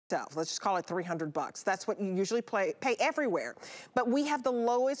Let's just call it 300 bucks. That's what you usually pay everywhere. But we have the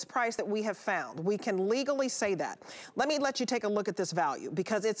lowest price that we have found. We can legally say that. Let you take a look at this value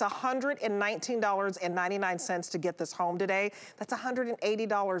because it's $119.99 to get this home today. That's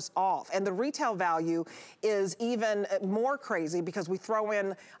 $180 off. And the retail value is even more crazy because we throw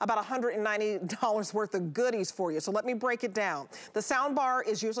in about $190 worth of goodies for you. So let me break it down. The sound bar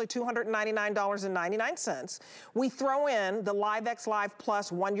is usually $299.99. We throw in the LiveX Live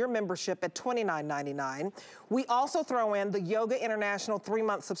Plus 1-year membership at $29.99. We also throw in the Yoga International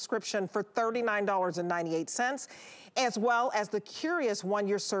 3-month subscription for $39.98, as well as the Curious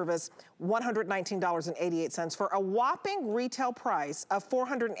 1-year service, $119.88 for a whopping retail price of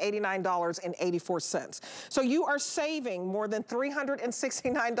 $489.84. So you are saving more than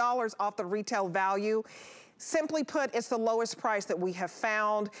 $369 off the retail value. Simply put, it's the lowest price that we have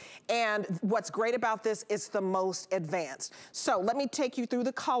found. And what's great about this, it's the most advanced. So let me take you through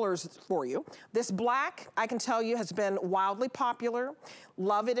the colors for you. This black, I can tell you, has been wildly popular.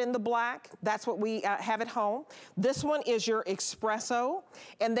 Love it in the black. That's what we have at home. This one is your espresso.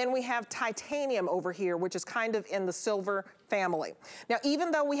 And then we have titanium over here, which is kind of in the silver family. Now, even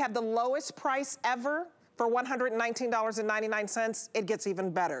though we have the lowest price ever for $119.99, it gets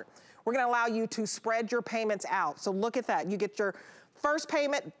even better. We're gonna allow you to spread your payments out. So look at that. You get your first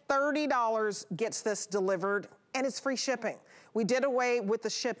payment, $30 gets this delivered, and it's free shipping. We did away with the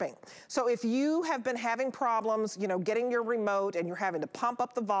shipping. So if you have been having problems, you know, getting your remote and you're having to pump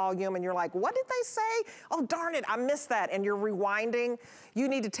up the volume and you're like, what did they say? Oh, darn it, I missed that. And you're rewinding, you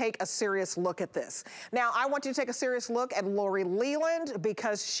need to take a serious look at this. Now, I want you to take a serious look at Lori Leland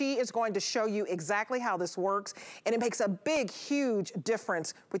because she is going to show you exactly how this works. And it makes a big, huge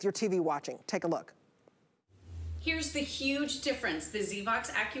difference with your TV watching. Take a look. Here's the huge difference the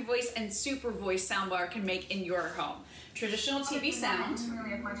Zvox AccuVoice and Super Voice soundbar can make in your home. Traditional TV sound,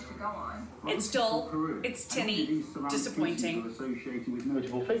 it's dull, it's tinny, disappointing.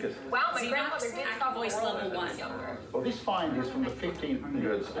 Wow, my grandmother did AccuVoice level 1. Well, this find is from the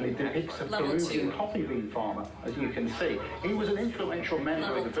 1500s and it depicts a Peruvian coffee bean farmer, as you can see. He was an influential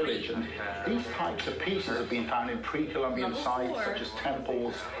member of the village, and these types of pieces have been found in pre-Columbian sites such as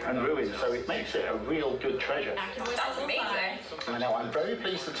temples and ruins, so it makes it a real good treasure. That's amazing. I know, I'm very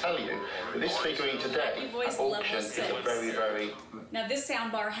pleased to tell you that this figurine today at auction is a very... Now this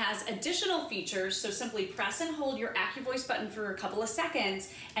soundbar has additional features, so simply press and hold your AccuVoice button for a couple of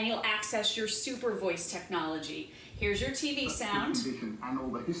seconds and you'll access your Super Voice technology. Here's your TV sound. And all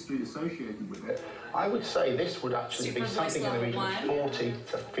the history associated with it. I would say this would actually be something in the region of $40,000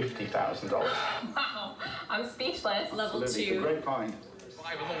 to $50,000. Wow, I'm speechless. Level 2. It's a great find.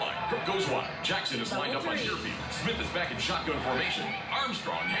 5 on the line. Cook goes wide. Jackson is lined up on Sherfield. Smith is back in shotgun formation.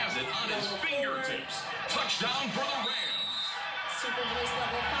 Armstrong has it on his fingertips. Touchdown for the Rams. Super Voice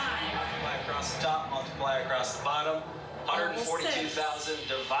level 5. Multiply across the top, multiply across the bottom. 142,000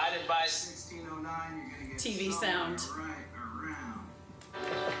 divided by 1609. You're going to get TV sound. Right around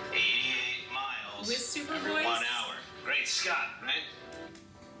 88 miles. With Super every Voice. 1 hour. Great Scott, right?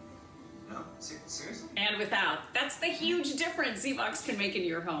 No, seriously? And without. That's the huge difference Zvox can make in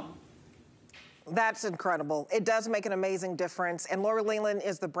your home. That's incredible. It does make an amazing difference. And Lori Leland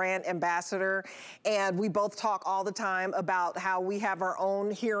is the brand ambassador. And we both talk all the time about how we have our own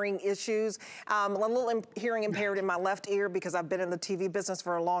hearing issues. I'm a little hearing impaired in my left ear because I've been in the TV business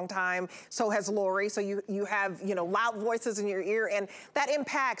for a long time. So has Lori. So you have, you know, loud voices in your ear, and that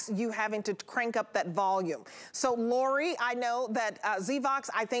impacts you having to crank up that volume. So Lori, I know that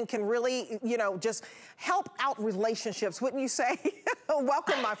Zvox, I think, can really, you know, just help out relationships, wouldn't you say?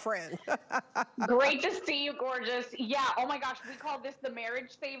 Welcome, my friend. Great to see you, gorgeous. Yeah, oh my gosh, we call this the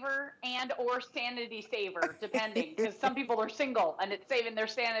marriage saver and or sanity saver, depending, because some people are single and it's saving their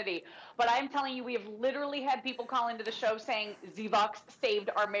sanity. But I'm telling you, we have literally had people call into the show saying Zvox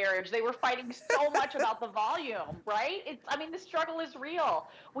saved our marriage. They were fighting so much about the volume, right? I mean, the struggle is real.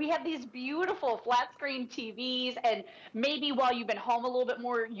 We have these beautiful flat screen TVs, and maybe while you've been home a little bit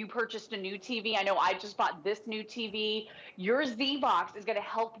more, you purchased a new TV. I know I just bought this new TV. Your Zvox is going to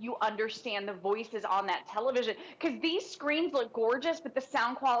help you understand the voices on that television, because these screens look gorgeous, but the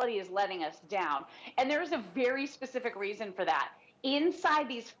sound quality is letting us down. And there's a very specific reason for that. Inside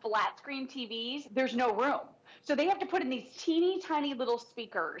these flat screen TVs, there's no room. So they have to put in these teeny tiny little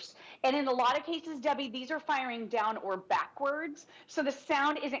speakers. And in a lot of cases, Debbie, these are firing down or backwards. So the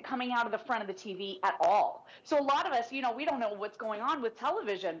sound isn't coming out of the front of the TV at all. So a lot of us, you know, we don't know what's going on with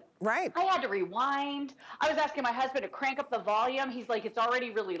television. Right. I had to rewind. I was asking my husband to crank up the volume. He's like, it's already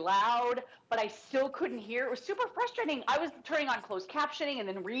really loud, but I still couldn't hear. It was super frustrating. I was turning on closed captioning and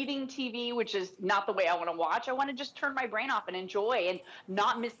then reading TV, which is not the way I want to watch. I want to just turn my brain off and enjoy and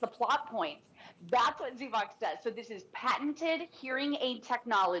not miss the plot points. That's what Zvox does. So this is patented hearing aid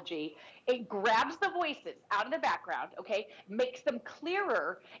technology. It grabs the voices out of the background, okay, makes them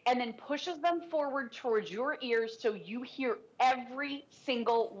clearer, and then pushes them forward towards your ears so you hear every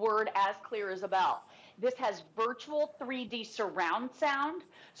single word as clear as a bell. This has virtual 3D surround sound.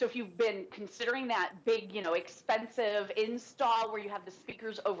 So if you've been considering that big, you know, expensive install where you have the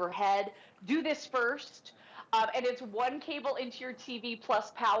speakers overhead, do this first. And it's one cable into your TV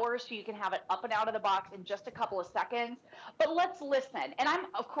plus power, so you can have it up and out of the box in just a couple of seconds. But let's listen. And I'm,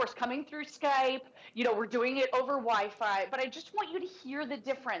 of course, coming through Skype. You know, we're doing it over Wi-Fi. But I just want you to hear the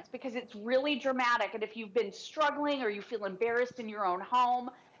difference because it's really dramatic. And if you've been struggling or you feel embarrassed in your own home,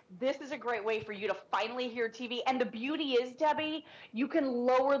 this is a great way for you to finally hear TV. And the beauty is, Debbie, you can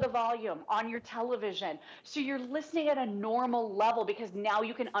lower the volume on your television. So you're listening at a normal level because now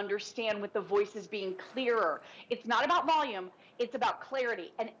you can understand with the voices being clearer. It's not about volume, it's about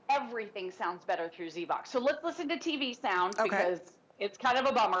clarity. And everything sounds better through Zvox. So let's listen to TV sound because it's kind of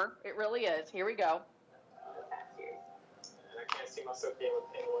a bummer. It really is. Here we go. And I can't see myself being with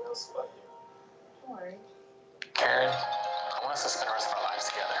anyone else but you. Don't worry. Karen, I want us to spend the rest of our lives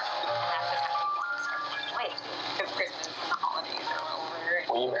together. Wait, because Christmas and the holidays are over.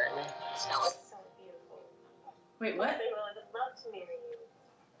 Will you marry me? No, it's so beautiful. Wait, what? I would love to marry you.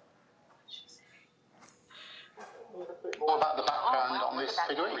 More about the background on this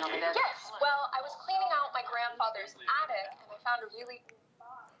figurine. Yes, well, I was cleaning out my grandfather's attic and I found a really cool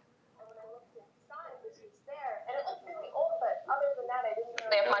box. And when I looked inside, this was there. And it looked really old, but other than that, I didn't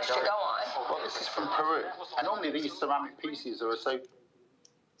really have much to go on. Well, this is from Peru. And normally these ceramic pieces are so...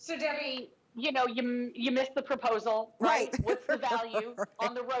 So Debbie, you know, you missed the proposal, right? What's the value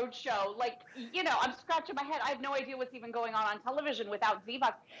on the road show? Like, you know, I'm scratching my head. I have no idea what's even going on television without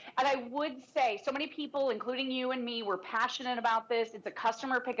Zvox. And I would say so many people, including you and me, were passionate about this. It's a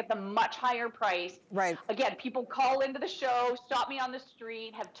customer pick at the much higher price. Right. Again, people call into the show, stop me on the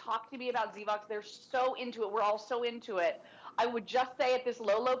street, have talked to me about Zvox. They're so into it. We're all so into it. I would just say at this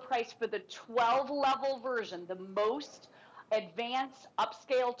low, low price for the 12-level version, the most advanced,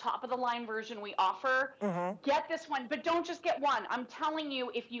 upscale, top-of-the-line version we offer, get this one. But don't just get one. I'm telling you,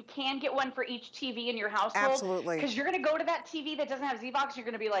 if you can get one for each TV in your household, absolutely, because you're going to go to that TV that doesn't have Zvox, you're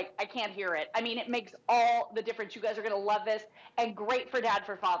going to be like, I can't hear it. I mean, it makes all the difference. You guys are going to love this, and great for Dad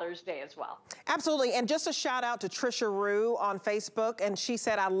for Father's Day as well. Absolutely, and just a shout out to Trisha Rue on Facebook, and she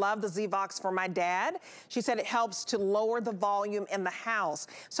said, I love the Zvox for my dad. She said it helps to lower the volume in the house.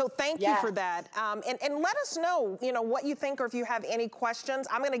 So thank you for that. And let us know, you know, what you think, or if you have any questions.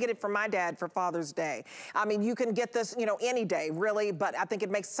 I'm gonna get it for my dad for Father's Day. I mean, you can get this, you know, any day, really, but I think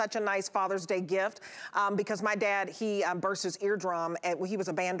it makes such a nice Father's Day gift because my dad, he burst his eardrum. He was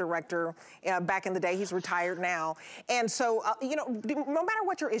a band director back in the day. He's retired now. And so, you know, no matter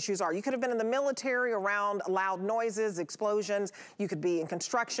what your issues are, you could have been in the military around loud noises, explosions. You could be in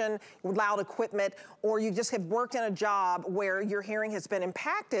construction with loud equipment, or you just have worked in a job where your hearing has been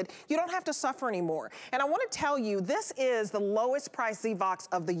impacted. You don't have to suffer anymore. And I want to tell you, this is the lowest price Zvox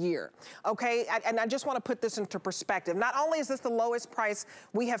of the year, okay? And I just want to put this into perspective. Not only is this the lowest price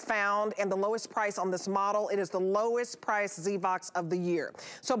we have found and the lowest price on this model, it is the lowest price Zvox of the year.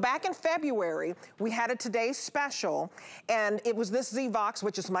 So back in February, we had a Today's Special, and it was this Zvox,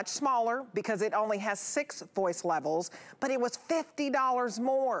 which is much smaller because it only has 6 voice levels, but it was $50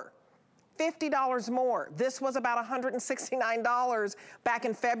 more. $50 more. This was about $169 back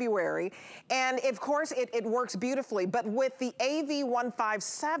in February. And of course, it works beautifully. But with the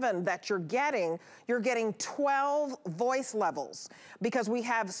AV157 that you're getting 12 voice levels because we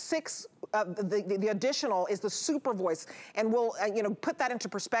have 6, the additional is the super voice. And we'll you know, put that into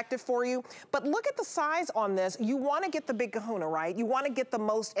perspective for you. But look at the size on this. You want to get the big kahuna, right? You want to get the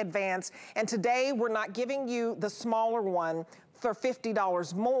most advanced. And today, we're not giving you the smaller one for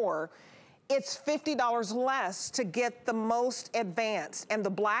 $50 more. it's $50 less to get the most advanced. And the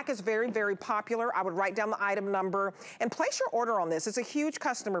black is very, very popular. I would write down the item number and place your order on this. It's a huge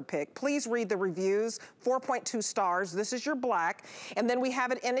customer pick. Please read the reviews, 4.2 stars. This is your black. And then we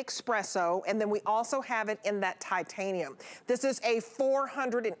have it in espresso, and then we also have it in that titanium. This is a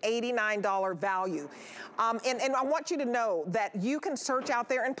 $489 value. And I want you to know that you can search out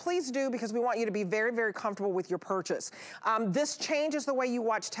there, and please do, because we want you to be very, very comfortable with your purchase. This changes the way you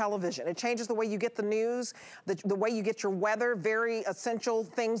watch television. It changes the way you get the news, the way you get your weather, very essential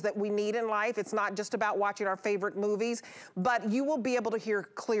things that we need in life. It's not just about watching our favorite movies, but you will be able to hear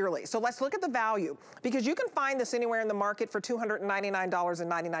clearly. So let's look at the value, because you can find this anywhere in the market for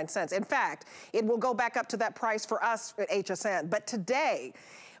 $299.99. In fact, it will go back up to that price for us at HSN. But today,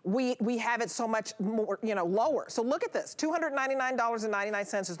 we have it so much more, lower. So look at this,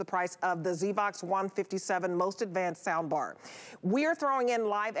 $299.99 is the price of the Zvox 157 most advanced soundbar. We are throwing in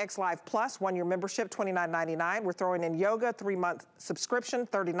Live X Live Plus, 1-year membership, $29.99. We're throwing in Yoga, 3-month subscription,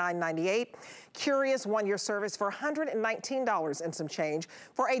 $39.98. Curious, 1-year service for $119 and some change,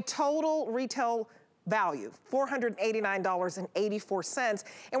 for a total retail value, $489.84.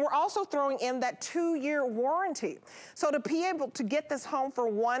 And we're also throwing in that 2-year warranty. So to be able to get this home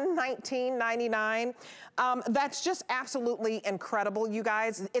for $119.99, that's just absolutely incredible, you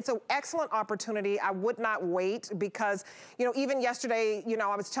guys. It's an excellent opportunity. I would not wait, because, even yesterday,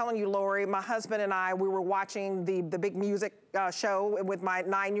 I was telling you, Lori, my husband and I, we were watching the big music show with my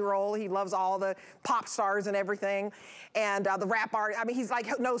 9-year-old. He loves all the pop stars and everything, and the rap art. I mean, he's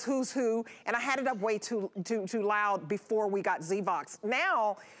like, knows who's who, and I had it up way too loud before we got Zvox.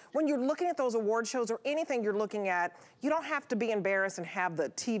 Now, when you're looking at those award shows or anything you're looking at, you don't have to be embarrassed and have the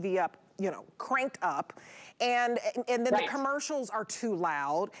TV up, cranked up, and then the commercials are too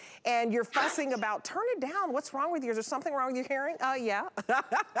loud, and you're fussing about, turn it down, what's wrong with you? Is there something wrong with your hearing? Yeah.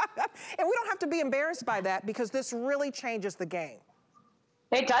 And we don't have to be embarrassed by that, because this really changes the game.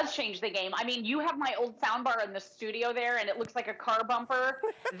 It does change the game. I mean, you have my old soundbar in the studio there, and it looks like a car bumper.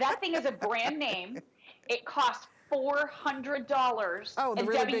 That thing is a brand name. It cost $400. Oh, the and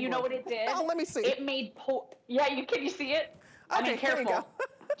really Debbie, big you know one. what it did? Oh, let me see. It made can you see it? Okay, I mean, careful. there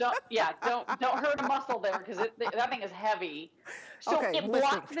you go. don't hurt a muscle there, because that thing is heavy. So Okay, it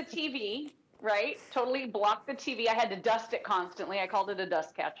blocked the TV, right? Totally blocked the TV. I had to dust it constantly. I called it a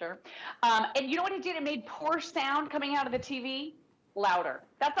dust catcher. And you know what it did? It made poor sound coming out of the TV louder.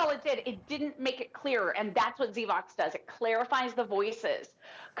 That's all it did. It didn't make it clearer, and that's what Zvox does. It clarifies the voices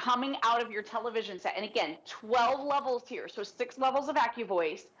coming out of your television set. And again, 12 levels here, so 6 levels of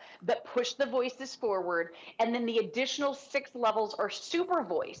AccuVoice that push the voices forward, and then the additional 6 levels are super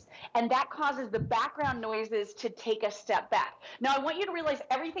voice, and that causes the background noises to take a step back. Now, I want you to realize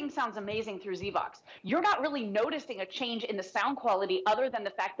everything sounds amazing through Zvox. You're not really noticing a change in the sound quality other than the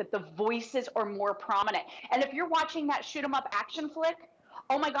fact that the voices are more prominent. And if you're watching that shoot 'em up action flick,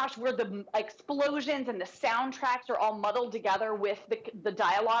 oh my gosh, where the explosions and the soundtracks are all muddled together with the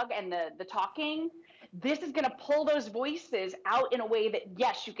dialogue and the talking, this is going to pull those voices out in a way that,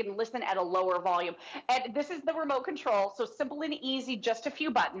 yes, you can listen at a lower volume. And this is the remote control, so simple and easy, just a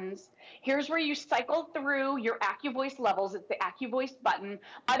few buttons. Here's where you cycle through your AccuVoice levels. It's the AccuVoice button.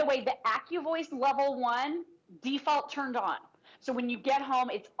 By the way, the AccuVoice level 1, default turned on. So when you get home,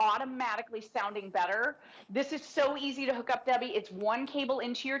 it's automatically sounding better. This is so easy to hook up, Debbie. It's 1 cable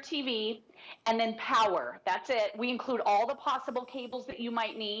into your TV and then power. That's it. We include all the possible cables that you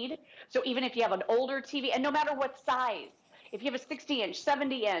might need. So even if you have an older TV, and no matter what size, if you have a 60-inch,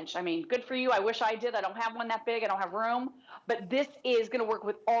 70-inch, I mean, good for you. I wish I did. I don't have one that big. I don't have room. But this is going to work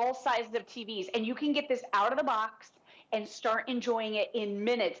with all sizes of TVs. And you can get this out of the box and start enjoying it in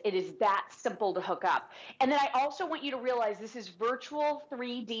minutes. It is that simple to hook up. And then I also want you to realize this is virtual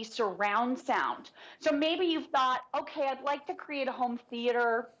 3D surround sound. So maybe you've thought, okay, I'd like to create a home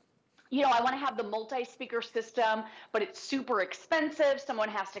theater. I want to have the multi-speaker system, but it's super expensive. Someone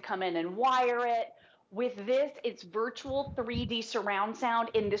has to come in and wire it. With this, it's virtual 3D surround sound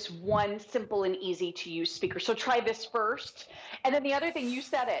in this one simple and easy to use speaker. So try this first. And then the other thing, you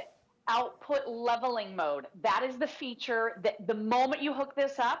said it, output leveling mode. That is the feature that the moment you hook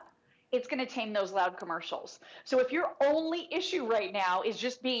this up, it's going to tame those loud commercials. So if your only issue right now is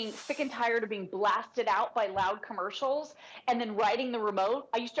just being sick and tired of being blasted out by loud commercials and then riding the remote,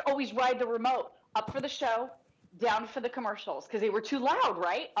 I used to always ride the remote up for the show, down for the commercials, because they were too loud,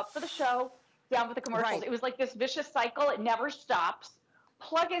 right? Up for the show, down for the commercials. Right. It was like this vicious cycle. It never stops.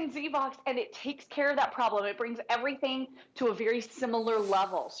 Plug in Zvox and it takes care of that problem. It brings everything to a very similar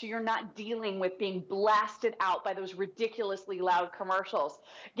level. So you're not dealing with being blasted out by those ridiculously loud commercials.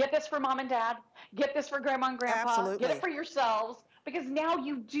 Get this for mom and dad. Get this for grandma and grandpa. Absolutely. Get it for yourselves. because now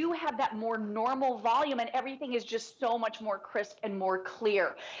you do have that more normal volume and everything is just so much more crisp and more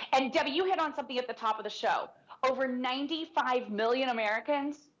clear. And Debbie, you hit on something at the top of the show. Over 95 million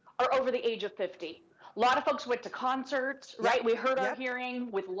Americans are over the age of 50. A lot of folks went to concerts, right? We hurt our hearing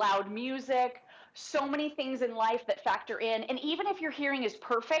with loud music. So many things in life that factor in. And even if your hearing is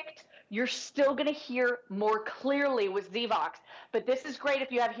perfect, you're still going to hear more clearly with Zvox. But this is great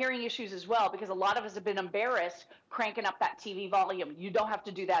if you have hearing issues as well, because a lot of us have been embarrassed cranking up that TV volume. You don't have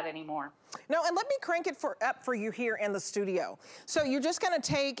to do that anymore. No, and let me crank it up for you here in the studio. So you're just going to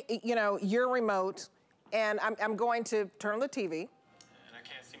take, you know, your remote, and I'm going to turn on the TV. And I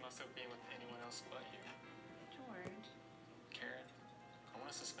can't see myself being with anyone else but you. George. Karen, I want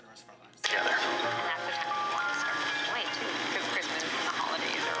us to spend the rest of our lives together. And that's the time we want to start moving away too, because Christmas and the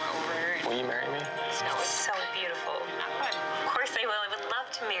holidays are over. Will you marry me? Snow is so beautiful. Of course I will. I would love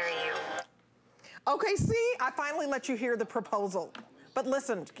to marry you. Okay, see, I finally let you hear the proposal. But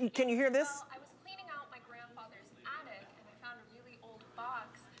listen, can you hear this? Well, I was cleaning out my grandfather's attic and I found a really old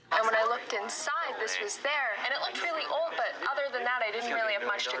box. And when I looked inside, this was there. And it looked really old, but other than that, I didn't really have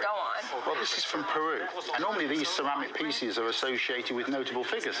much to go on. Well, this is from Peru. Normally these ceramic pieces are associated with notable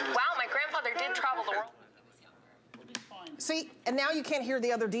figures. Wow, my grandfather did travel the world. See, and now you can't hear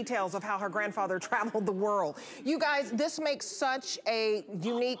the other details of how her grandfather traveled the world. You guys, this makes such a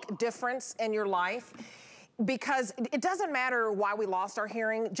unique difference in your life, because it doesn't matter why we lost our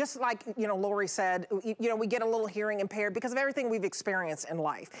hearing. Just like, you know, Lori said, you know, we get a little hearing impaired because of everything we've experienced in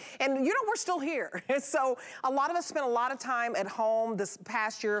life. And, you know, we're still here. So a lot of us spent a lot of time at home this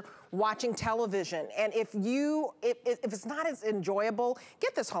past year watching television. And if it's not as enjoyable,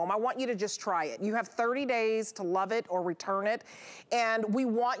 get this home. I want you to just try it. You have 30 days to love it or return it. And we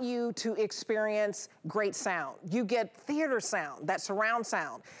want you to experience great sound. You get theater sound, that surround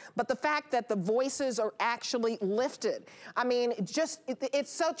sound. But the fact that the voices are actually lifted, I mean, it's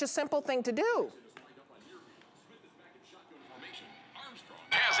such a simple thing to do.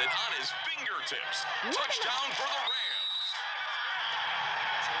 Has it on his fingertips. Touchdown for the Rams.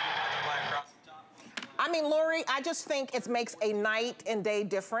 I mean, Lori, I just think it makes a night and day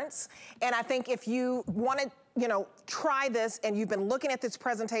difference. And I think if you want to, you know, try this and you've been looking at these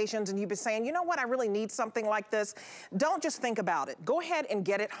presentations and you've been saying, you know what, I really need something like this, don't just think about it. Go ahead and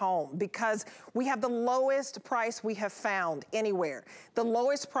get it home, because we have the lowest price we have found anywhere. The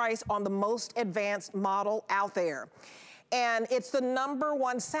lowest price on the most advanced model out there. And it's the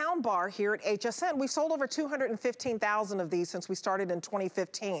 #1 sound bar here at HSN. We've sold over 215,000 of these since we started in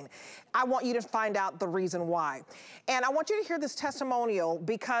 2015. I want you to find out the reason why. And I want you to hear this testimonial,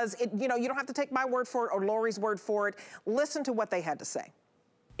 because you know, you don't have to take my word for it or Lori's word for it. Listen to what they had to say.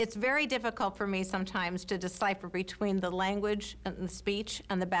 It's very difficult for me sometimes to decipher between the language and the speech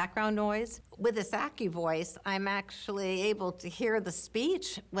and the background noise. With this AccuVoice, I'm actually able to hear the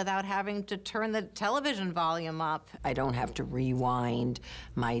speech without having to turn the television volume up. I don't have to rewind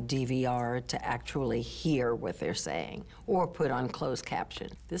my DVR to actually hear what they're saying or put on closed caption.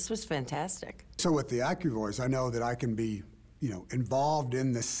 This was fantastic. So with the AccuVoice, I know that I can be, you know, involved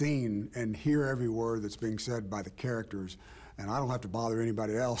in the scene and hear every word that's being said by the characters, and I don't have to bother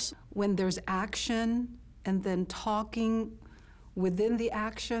anybody else. When there's action and then talking within the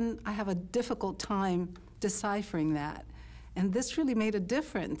action, I have a difficult time deciphering that. And this really made a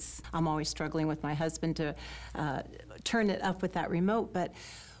difference. I'm always struggling with my husband to turn it up with that remote, but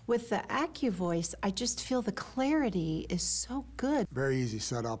with the AccuVoice, I just feel the clarity is so good. Very easy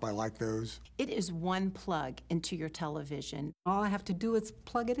setup, I like those. It is one plug into your television. All I have to do is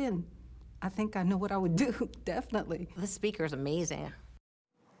plug it in. I think I know what I would do, definitely. The speaker's amazing.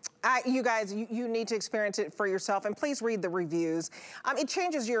 You guys, you need to experience it for yourself, and please read the reviews. It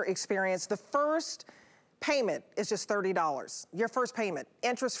changes your experience. The first payment is just $30. Your first payment,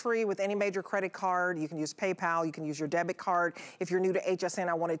 interest-free with any major credit card. You can use PayPal, you can use your debit card. If you're new to HSN,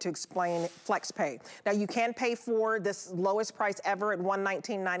 I wanted to explain FlexPay. Now, you can pay for this lowest price ever at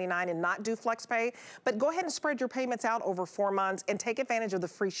 $119.99 and not do FlexPay, but go ahead and spread your payments out over 4 months and take advantage of the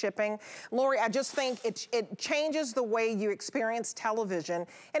free shipping. Lori, I just think it changes the way you experience television,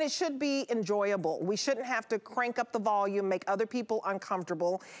 and it should be enjoyable. We shouldn't have to crank up the volume, make other people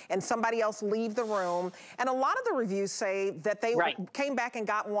uncomfortable, and somebody else leave the room. And a lot of the reviews say that they came back and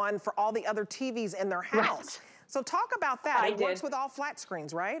got one for all the other TVs in their house. So talk about that. It works with all flat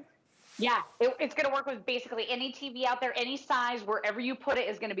screens, right? Yeah, it's going to work with basically any TV out there, any size. Wherever you put it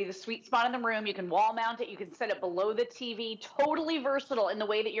is going to be the sweet spot in the room. You can wall mount it. You can set it below the TV. Totally versatile in the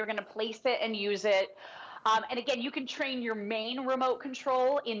way that you're going to place it and use it. And again, you can train your main remote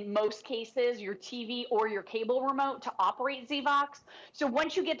control, in most cases, your TV or your cable remote, to operate Zvox. So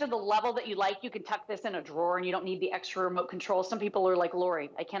once you get to the level that you like, you can tuck this in a drawer and you don't need the extra remote control. Some people are like, Lori,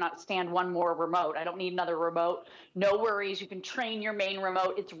 I cannot stand one more remote. I don't need another remote. No worries. You can train your main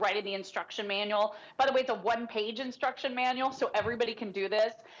remote. It's right in the instruction manual. By the way, it's a one-page instruction manual, so everybody can do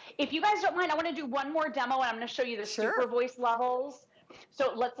this. If you guys don't mind, I want to do one more demo, and I'm going to show you the super voice levels.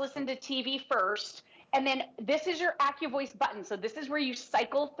 So let's listen to TV first. And then this is your AccuVoice button. So this is where you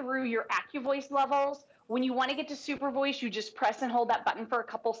cycle through your AccuVoice levels. When you want to get to super voice, you just press and hold that button for a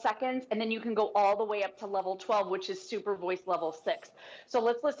couple seconds, and then you can go all the way up to level 12, which is super voice level 6. So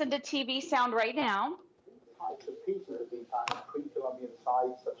let's listen to TV sound right now. Types of pieces have been found in pre-Columbian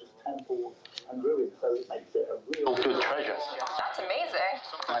sites such as temples and ruins, so it makes it a real good treasure. That's amazing.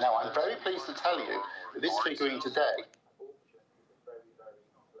 I know, I'm very pleased to tell you that this figurine today,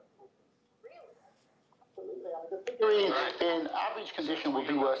 the figurine in average condition will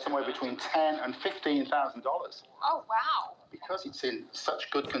be worth somewhere between $10,000 and $15,000. Oh, wow. Because it's in such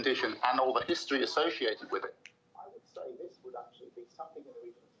good condition and all the history associated with it, I would say this would actually be something in the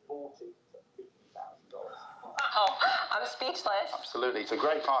region of $40,000 to $50,000. Wow, I'm speechless. Absolutely, it's a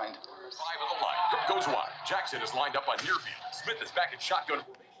great find. 5 of the line. Goes wide. Jackson is lined up on near field. Smith is back in shotgun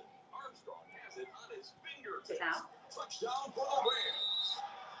formation. Armstrong has it on his fingertips. Touchdown for the Rams.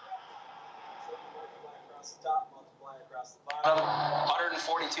 Across the top, multiply across the bottom.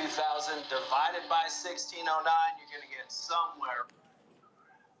 142,000 divided by 1609. You're going to get somewhere.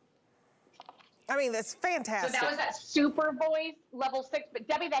 I mean, that's fantastic. So that was that super voice level 6. But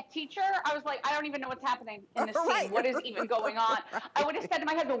Debbie, that teacher, I was like, I don't even know what's happening in this scene. What is even going on? I would have said to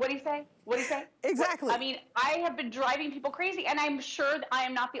my husband, what did he say? What did he say? Exactly. I mean, I have been driving people crazy, and I'm sure that I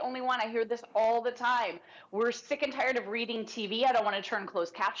am not the only one. I hear this all the time. We're sick and tired of reading TV. I don't want to turn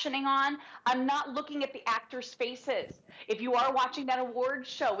closed captioning on. I'm not looking at the actors' faces. If you are watching that awards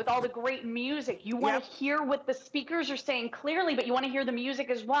show with all the great music, you want to hear what the speakers are saying clearly, but you want to hear the music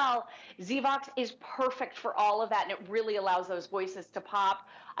as well. Zvox is perfect for all of that, and it really allows those voices to pop.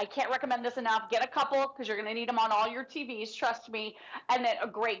 I can't recommend this enough. Get a couple, because you're going to need them on all your TVs, trust me. And then a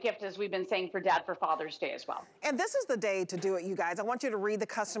great gift, as we've been saying, for Dad for Father's Day as well. And this is the day to do it, you guys. I want you to read the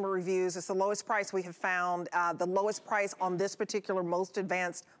customer reviews. It's the lowest price we have found, the lowest price on this particular most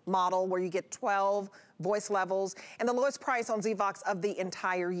advanced model, where you get 12 voice levels, and the lowest price on Zvox of the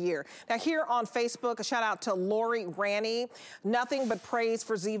entire year. Now here on Facebook, a shout out to Lori Ranny. Nothing but praise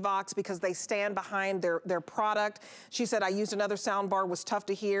for Zvox because they stand behind their product. She said, I used another soundbar, was tough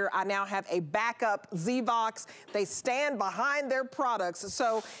to hear. I now have a backup Zvox. They stand behind their products.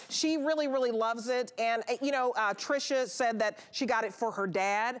 So she really, really loves it. And you know, Trisha said that she got it for her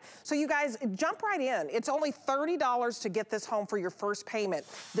dad. So you guys jump right in. It's only $30 to get this home for your first payment.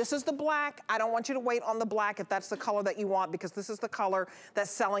 This is the black. I don't want you to wait on the black if that's the color that you want, because this is the color that's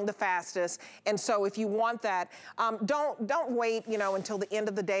selling the fastest. And so if you want that, don't wait, you know, until the end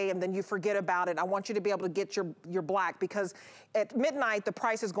of the day and then you forget about it. I want you to be able to get your black, because at midnight the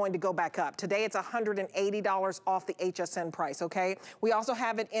price is going to go back up. Today it's $180 off the HSN price, okay? We also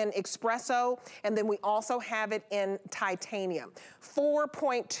have it in espresso, and then we also have it in titanium.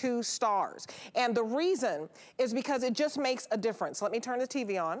 4.2 stars. And the reason is because it just makes a difference. Let me turn the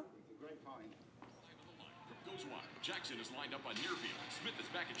TV on. Jackson is lined up on near field. Smith is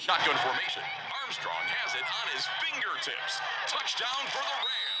back in shotgun formation. Armstrong has it on his fingertips. Touchdown for the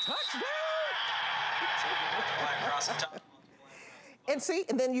Rams. Touchdown! And see,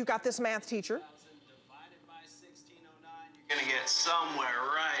 and then you got this math teacher. Divided by 1609, you're going to get somewhere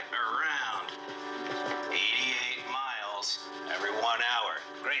right around 88 miles every 1 hour.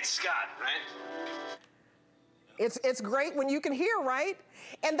 Great Scott, right? It's great when you can hear, right?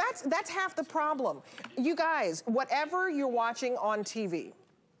 And that's half the problem. You guys, whatever you're watching on TV,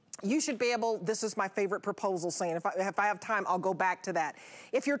 you should be able, this is my favorite proposal scene. If I have time, I'll go back to that.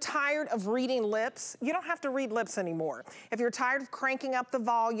 If you're tired of reading lips, you don't have to read lips anymore. If you're tired of cranking up the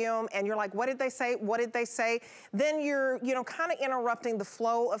volume and you're like, what did they say? What did they say? Then you're, you know, kind of interrupting the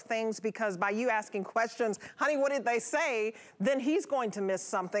flow of things, because by you asking questions, honey, what did they say? Then he's going to miss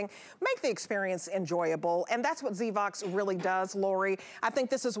something. Make the experience enjoyable. And that's what Zvox really does, Lori. I think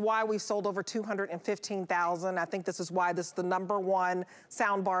this is why we've sold over 215,000. I think this is why this is the #1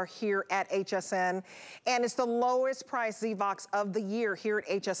 soundbar here at HSN, and it's the lowest price Zvox of the year here at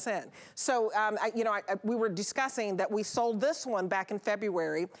HSN. So, we were discussing that we sold this one back in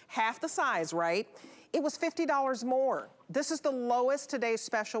February, half the size, right? It was $50 more This is the lowest today's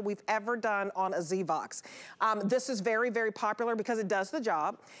special we've ever done on a Zvox. This is very, very popular because it does the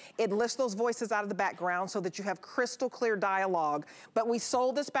job. It lifts those voices out of the background so that you have crystal clear dialogue. But we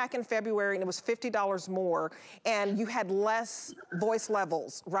sold this back in February and it was $50 more, and you had less voice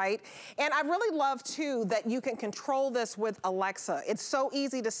levels, right? And I really love too that you can control this with Alexa. It's so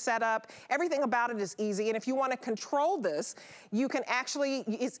easy to set up. Everything about it is easy. And if you want to control this, you can actually,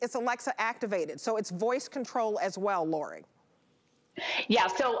 it's Alexa activated. So it's voice control as well, Lori. Yeah,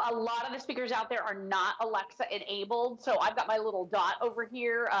 so a lot of the speakers out there are not Alexa enabled. So I've got my little dot over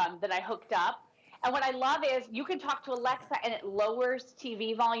here that I hooked up. And what I love is you can talk to Alexa and it lowers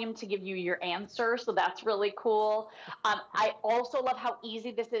TV volume to give you your answer. So that's really cool. I also love how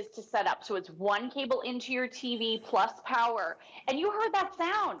easy this is to set up. So it's one cable into your TV plus power. And you heard that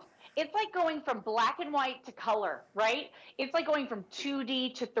sound. It's like going from black and white to color, right? It's like going from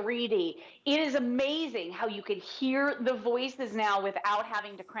 2D to 3D. It is amazing how you can hear the voices now without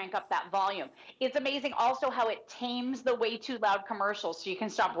having to crank up that volume. It's amazing also how it tames the way too loud commercials. So you can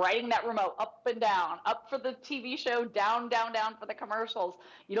stop riding that remote up and down, up for the TV show, down, down, down for the commercials.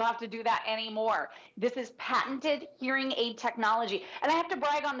 You don't have to do that anymore. This is patented hearing aid technology. And I have to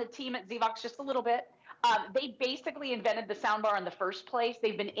brag on the team at Zvox just a little bit. They basically invented the soundbar in the first place.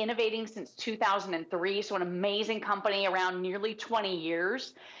 They've been innovating since 2003, so an amazing company around nearly 20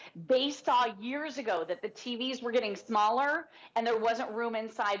 years. They saw years ago that the TVs were getting smaller and there wasn't room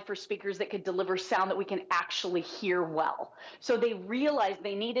inside for speakers that could deliver sound that we can actually hear well. So they realized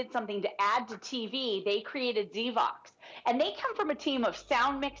they needed something to add to TV. They created Zvox. And they come from a team of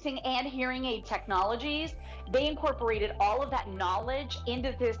sound mixing and hearing aid technologies. They incorporated all of that knowledge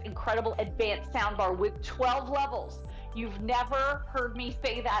into this incredible advanced soundbar with 12 levels. You've never heard me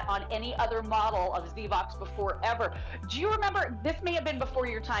say that on any other model of Zvox before, ever. Do you remember, this may have been before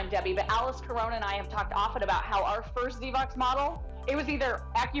your time, Debbie, but Alice Corona and I have talked often about how our first Zvox model, it was either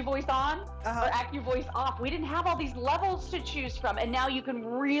AccuVoice on or AccuVoice off. We didn't have all these levels to choose from, and now you can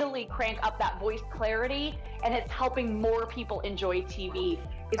really crank up that voice clarity, and it's helping more people enjoy TV.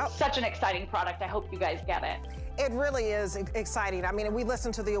 It's such an exciting product. I hope you guys get it. It really is exciting. I mean, we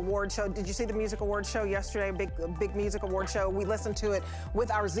listened to the award show. Did you see the music award show yesterday? Big music award show. We listened to it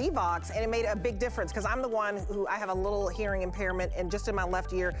with our Zvox, and it made a big difference because I'm the one who, I have a little hearing impairment, and just in my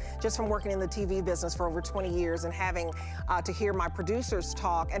left ear, just from working in the TV business for over 20 years and having to hear my producers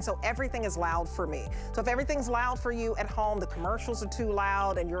talk. And so everything is loud for me. So if everything's loud for you at home, the commercials are too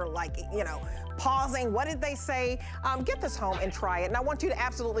loud and you're like, you know, pausing, what did they say? Get this home and try it. And I want you to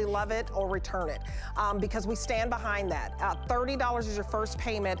absolutely love it or return it because we stand behind that. $30 is your first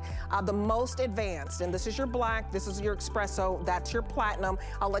payment. The most advanced, and this is your black, this is your espresso, that's your platinum.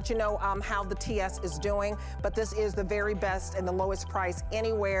 I'll let you know how the TS is doing, but this is the very best and the lowest price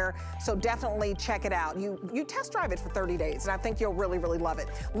anywhere. So definitely check it out. You test drive it for 30 days, and I think you'll really, really love it.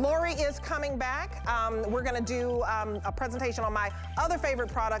 Lori is coming back. We're gonna do a presentation on my other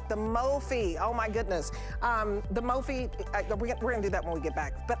favorite product, the Mophie. Oh my goodness. The Mophie, we're gonna do that when we get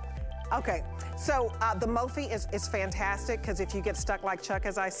back. But okay, so the Mophie is fantastic because if you get stuck like Chuck,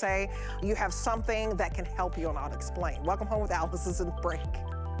 as I say, you have something that can help you, and I'll explain. Welcome home with Alice. This is a break.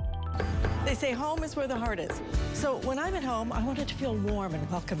 They say home is where the heart is. So when I'm at home, I want it to feel warm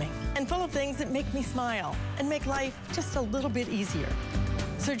and welcoming and full of things that make me smile and make life just a little bit easier.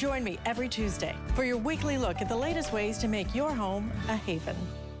 So join me every Tuesday for your weekly look at the latest ways to make your home a haven.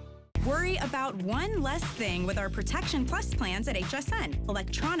 Worry about one less thing with our Protection Plus plans at HSN.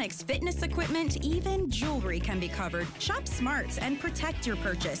 Electronics, fitness equipment, even jewelry can be covered. Shop smart and protect your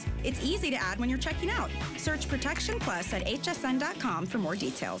purchase. It's easy to add when you're checking out. Search Protection Plus at hsn.com for more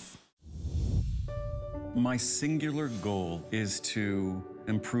details. My singular goal is to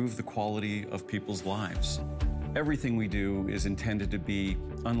improve the quality of people's lives. Everything we do is intended to be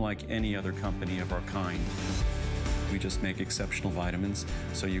unlike any other company of our kind. We just make exceptional vitamins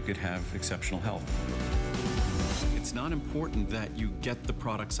so you could have exceptional health. It's not important that you get the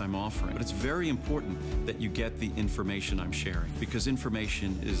products I'm offering, but it's very important that you get the information I'm sharing, because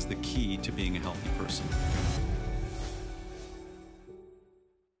information is the key to being a healthy person.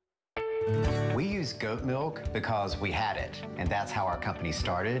 We use goat milk because we had it, and that's how our company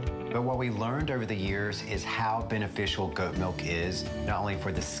started. But what we learned over the years is how beneficial goat milk is, not only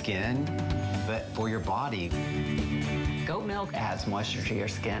for the skin, but for your body. Goat milk adds moisture to your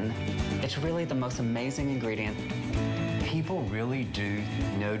skin. It's really the most amazing ingredient. People really do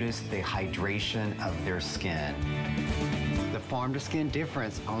notice the hydration of their skin. The farm-to-skin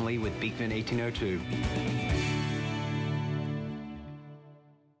difference only with Beekman 1802.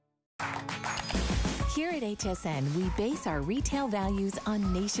 Here at HSN, we base our retail values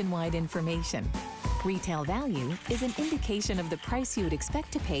on nationwide information. Retail value is an indication of the price you would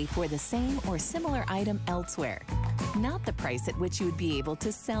expect to pay for the same or similar item elsewhere, not the price at which you would be able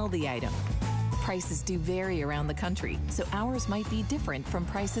to sell the item. Prices do vary around the country, so ours might be different from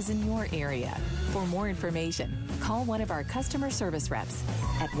prices in your area. For more information, call one of our customer service reps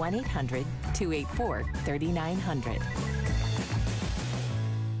at 1-800-284-3900.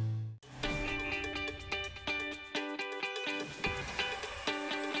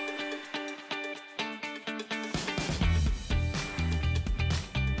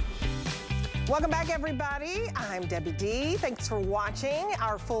 Welcome back, everybody. I'm Debbie D. Thanks for watching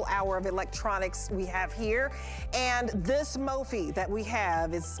our full hour of electronics we have here. And this Mophie that we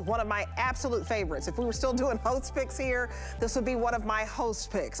have is one of my absolute favorites. If we were still doing host picks here, this would be one of my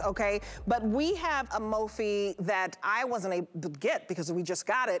host picks, okay? But we have a Mophie that I wasn't able to get because we just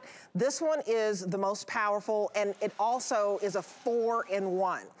got it. This one is the most powerful, and it also is a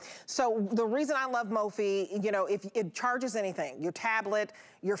 4-in-1. So the reason I love Mophie, you know, if it charges anything, your tablet,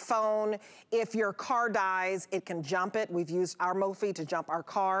 your phone, if your car dies, it can jump it. We've used our Mophie to jump our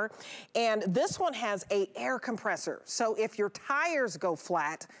car. And this one has an air compressor. So if your tires go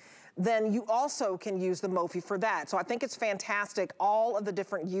flat, then you also can use the Mophie for that. So I think it's fantastic, all of the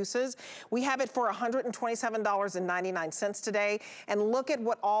different uses. We have it for $127.99 today. And look at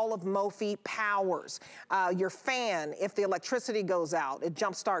what all of Mophie powers. Your fan, if the electricity goes out, it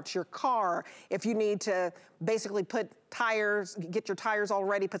jump starts your car. If you need to basically put tires, get your tires all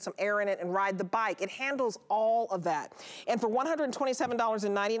ready, put some air in it and ride the bike. It handles all of that. And for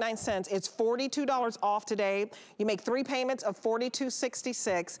 $127.99, it's $42 off today. You make 3 payments of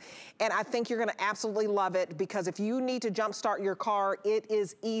 $42.66. And I think you're gonna absolutely love it because if you need to jumpstart your car, it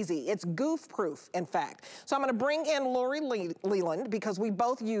is easy. It's goof proof, in fact. So I'm gonna bring in Lori Leland because we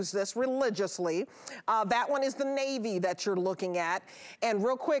both use this religiously. That one is the navy that you're looking at. And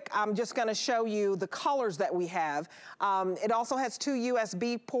real quick, I'm just gonna show you the colors that we have. It also has 2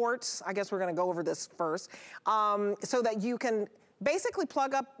 USB ports. I guess we're gonna go over this first. So that you can basically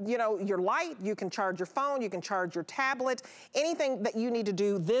plug up, you know, your light, you can charge your phone, you can charge your tablet, anything that you need to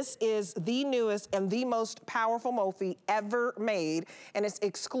do. This is the newest and the most powerful Mophie ever made, and it's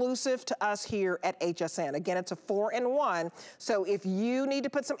exclusive to us here at HSN. Again, it's a 4-in-1, so if you need to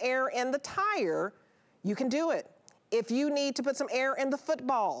put some air in the tire, you can do it. If you need to put some air in the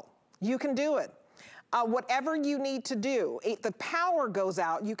football, you can do it. Whatever you need to do, if the power goes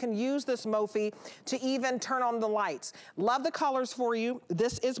out, you can use this Mophie to even turn on the lights. Love the colors for you.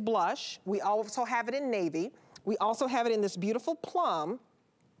 This is blush. We also have it in navy. We also have it in this beautiful plum,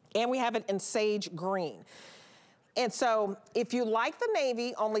 and we have it in sage green. And so if you like the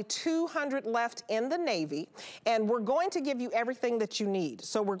navy, only 200 left in the navy, and we're going to give you everything that you need.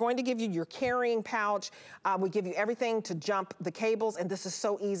 So we're going to give you your carrying pouch. We give you everything to jump the cables, and this is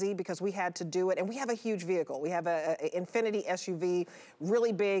so easy because we had to do it. And we have a huge vehicle. We have an Infinity SUV,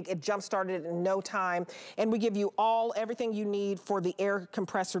 really big. It jump started in no time. And we give you everything you need for the air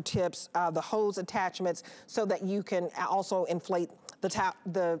compressor tips, the hose attachments, so that you can also inflate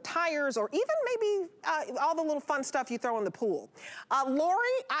the tires, or even maybe all the little fun stuff you throw in the pool. Lori,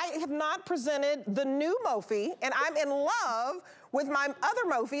 I have not presented the new Mophie, and I'm in love with my other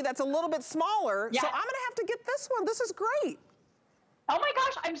Mophie that's a little bit smaller, so I'm gonna have to get this one. This is great. Oh my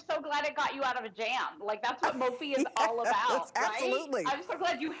gosh, I'm so glad it got you out of a jam. Like, that's what Mophie is all about, right? Absolutely. I'm so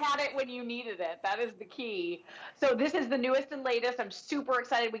glad you had it when you needed it. That is the key. So this is the newest and latest. I'm super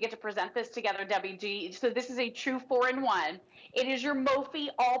excited we get to present this together, Debbie G. So this is a true 4-in-1. It is your Mophie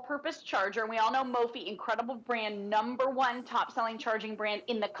all-purpose charger, and we all know Mophie, incredible brand, #1 top-selling charging brand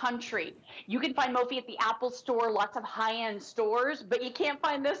in the country. You can find Mophie at the Apple Store, lots of high-end stores, but you can't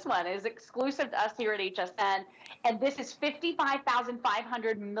find this one. It is exclusive to us here at HSN, and this is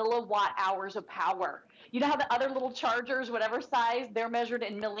 55,500 milliwatt hours of power. You know how the other little chargers, whatever size, they're measured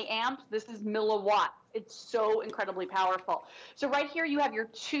in milliamps? This is milliwatts. It's so incredibly powerful. So right here, you have your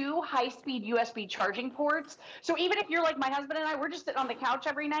 2 high-speed USB charging ports. So even if you're like my husband and I, we're just sitting on the couch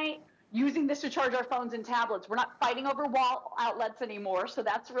every night using this to charge our phones and tablets. We're not fighting over wall outlets anymore, so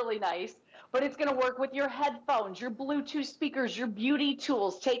that's really nice. But it's gonna work with your headphones, your Bluetooth speakers, your beauty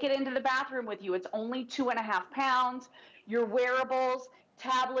tools. Take it into the bathroom with you. It's only 2.5 pounds. Your wearables,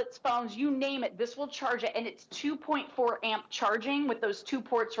 tablets, phones, you name it, this will charge it, and it's 2.4 amp charging with those 2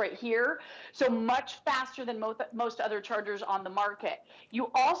 ports right here, so much faster than most other chargers on the market. You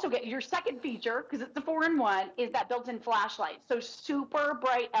also get your second feature, because it's a 4-in-1, is that built-in flashlight. So super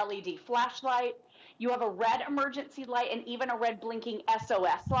bright LED flashlight. You have a red emergency light and even a red blinking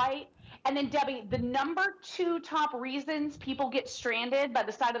SOS light. And then, Debbie, the #2 top reasons people get stranded by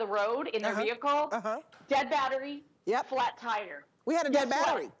the side of the road in their vehicle, dead battery, flat tire. We had a dead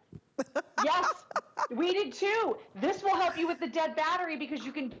battery. Yes, we did too. This will help you with the dead battery because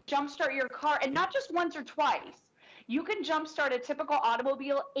you can jumpstart your car, and not just once or twice. You can jumpstart a typical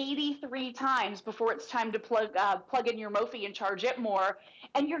automobile 83 times before it's time to plug in your Mophie and charge it more.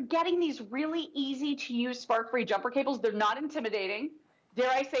 And you're getting these really easy to use spark-free jumper cables. They're not intimidating.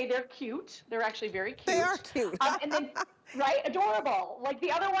 Dare I say they're cute. They're actually very cute. They are cute. And then, right, adorable. Like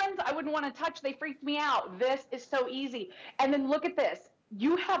the other ones I wouldn't want to touch. They freaked me out. This is so easy. And then look at this.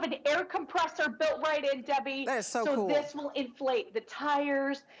 You have an air compressor built right in, Debbie. That is so cool. So this will inflate the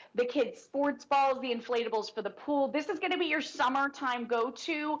tires, the kids' sports balls, the inflatables for the pool. This is going to be your summertime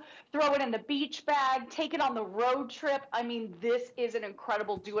go-to. Throw it in the beach bag. Take it on the road trip. I mean, this is an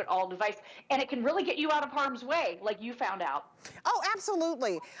incredible do-it-all device. And it can really get you out of harm's way, like you found out. Oh,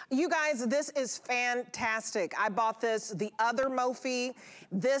 absolutely. You guys, this is fantastic. I bought this, the other Mophie.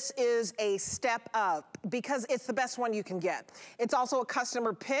 This is a step up because it's the best one you can get. It's also a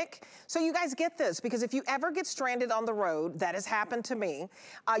customer pick. So you guys get this because if you ever get stranded on the road, that has happened to me,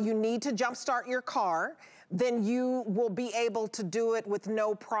 you need to jumpstart your car, then you will be able to do it with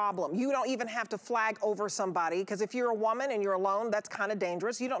no problem. You don't even have to flag over somebody because if you're a woman and you're alone, that's kind of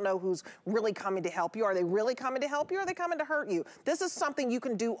dangerous. You don't know who's really coming to help you. Are they really coming to help you or are they coming to hurt you? This is something you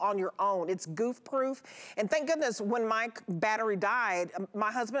can do on your own. It's goof proof. And thank goodness when my battery died,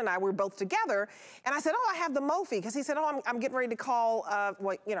 my husband and I were both together and I said, oh, I have the Mophie because he said, oh, I'm getting ready to call,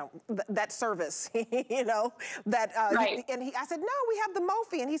 that service, Right. And I said, no, we have the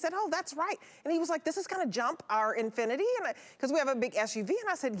Mophie. And he said, oh, that's right. And he was like, this is gonna jump our Infinity, because we have a big SUV. And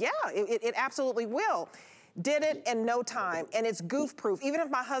I said, yeah, it absolutely will. Did it in no time, and it's goof proof. Even if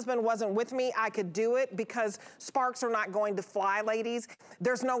my husband wasn't with me, I could do it because sparks are not going to fly, ladies.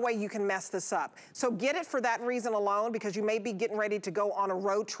 There's no way you can mess this up. So get it for that reason alone, because you may be getting ready to go on a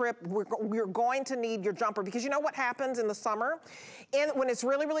road trip. We're going to need your jumper, because you know what happens in the summer? When it's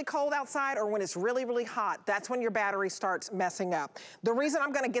really, really cold outside or when it's really, really hot, that's when your battery starts messing up. The reason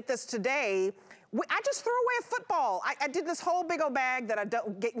I'm gonna get this today, I just threw away a football. I did this whole big old bag that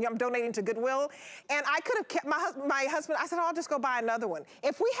I'm donating to Goodwill, and I could have kept my husband. I said, oh, I'll just go buy another one.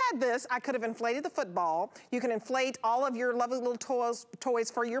 If we had this, I could have inflated the football. You can inflate all of your lovely little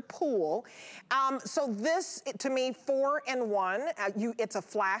toys for your pool. So this, to me, 4-in-1. It's a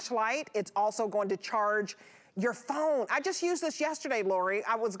flashlight. It's also going to charge your phone. I just used this yesterday, Lori.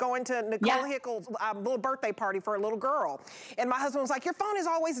 I was going to Nicole Hickle's little birthday party for a little girl. And my husband was like, your phone is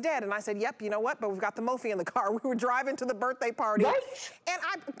always dead. And I said, yep, you know what? But we've got the Mophie in the car. We were driving to the birthday party. Right. And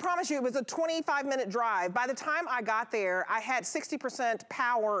I promise you, it was a 25-minute drive. By the time I got there, I had 60%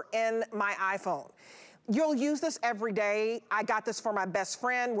 power in my iPhone. You'll use this every day. I got this for my best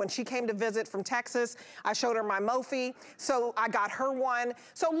friend. When she came to visit from Texas, I showed her my Mophie, so I got her one.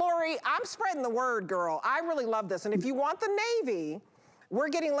 So Lori, I'm spreading the word, girl. I really love this. And if you want the Navy, we're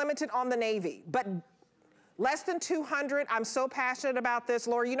getting limited on the Navy, but less than 200. I'm so passionate about this.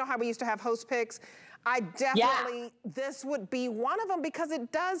 Lori, you know how we used to have host picks? I definitely, this would be one of them because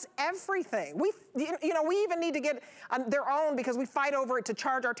it does everything. We even need to get their own because we fight over it to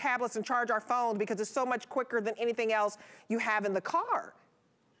charge our tablets and charge our phones because it's so much quicker than anything else you have in the car.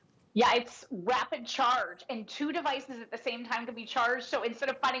 Yeah, it's rapid charge, and 2 devices at the same time can be charged. So instead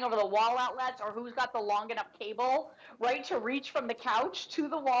of fighting over the wall outlets or who's got the long enough cable, right, to reach from the couch to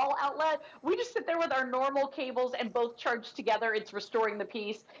the wall outlet, we just sit there with our normal cables and both charge together. It's restoring the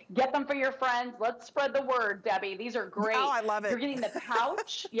peace. Get them for your friends. Let's spread the word, Debbie. These are great. Oh, I love it. You're getting the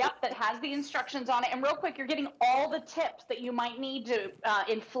pouch, that has the instructions on it. And real quick, you're getting all the tips that you might need to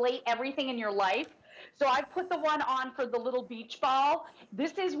inflate everything in your life. So I put the one on for the little beach ball.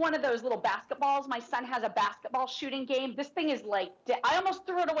 This is one of those little basketballs. My son has a basketball shooting game. This thing is like, I almost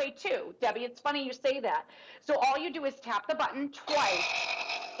threw it away too, Debbie. It's funny you say that. So all you do is tap the button twice.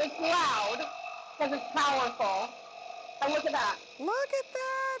 It's loud because it's powerful. And look at that. Look at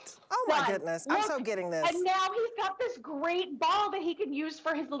that. Oh my goodness. I'm so getting this. And now he's got this great ball that he can use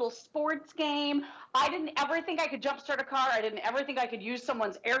for his little sports game. I didn't ever think I could jumpstart a car. I didn't ever think I could use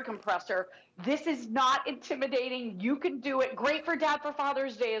someone's air compressor. This is not intimidating. You can do it. Great for Dad for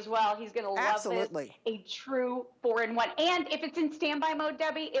Father's Day as well. He's going to love this. A true 4-in-1. And if it's in standby mode,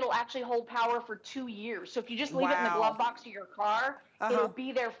 Debbie, it'll actually hold power for 2 years. So if you just leave it in the glove box of your car, it'll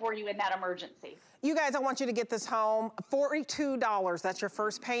be there for you in that emergency. You guys, I want you to get this home. $42, that's your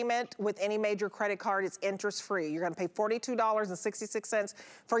first payment. payment with any major credit card, it's interest-free. You're gonna pay $42.66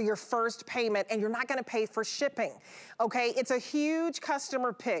 for your first payment, and you're not gonna pay for shipping, okay? It's a huge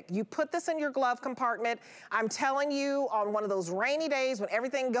customer pick. You put this in your glove compartment. I'm telling you, on one of those rainy days when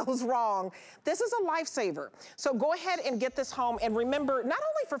everything goes wrong, this is a lifesaver. So go ahead and get this home, and remember, not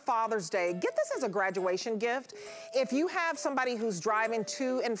only for Father's Day, get this as a graduation gift. If you have somebody who's driving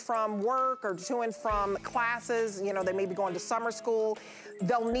to and from work or to and from classes, you know, they may be going to summer school,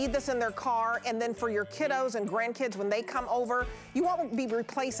 they'll need this in their car. And then for your kiddos and grandkids, when they come over, you won't be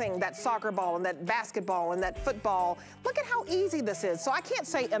replacing that soccer ball and that basketball and that football. Look at how easy this is. So I can't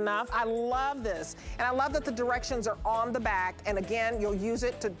say enough. I love this. And I love that the directions are on the back. And again, you'll use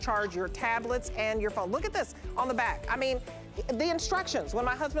it to charge your tablets and your phone. Look at this on the back. I mean, the instructions. When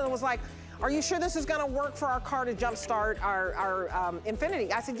my husband was like, are you sure this is gonna work for our car to jumpstart our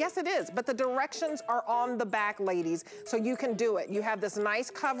Infinity? I said, yes, it is, but the directions are on the back, ladies, so you can do it. You have this nice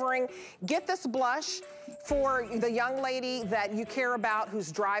covering. Get this blush for the young lady that you care about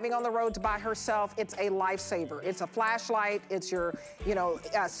who's driving on the roads by herself. It's a lifesaver. It's a flashlight. It's your, you know,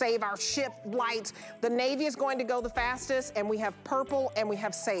 save our ship light. The navy is going to go the fastest, and we have purple and we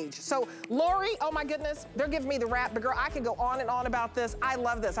have sage. So Lori, oh my goodness, they're giving me the wrap, but girl, I could go on and on about this. I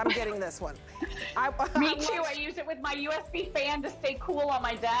love this. I'm getting this one. Me too. I use it with my USB fan to stay cool on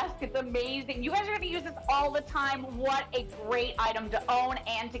my desk. It's amazing. You guys are going to use this all the time. What a great item to own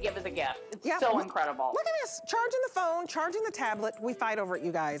and to give as a gift. It's so incredible. Look at this. Charging the phone, charging the tablet. We fight over it,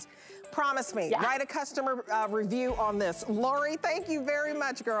 you guys. Promise me. Yeah. Write a customer review on this. Lori, thank you very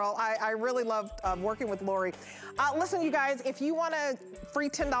much, girl. I really loved working with Lori. Listen, you guys, if you want a free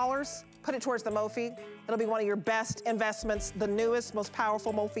 $10, put it towards the Mophie. It'll be one of your best investments, the newest, most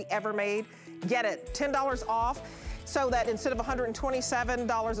powerful Mophie ever made. Get it, $10 off, so that instead of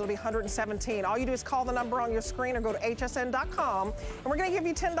 $127, it'll be $117. All you do is call the number on your screen or go to hsn.com, and we're gonna give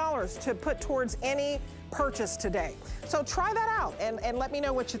you $10 to put towards any purchase today. So try that out and let me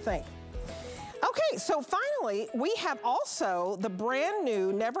know what you think. Okay, so finally, we have also the brand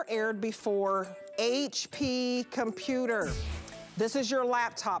new, never aired before, HP computer. This is your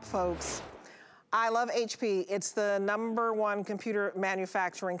laptop, folks. I love HP. It's the #1 computer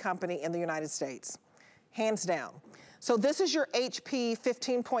manufacturing company in the United States, hands down. So this is your HP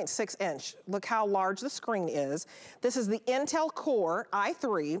 15.6 inch. Look how large the screen is. This is the Intel Core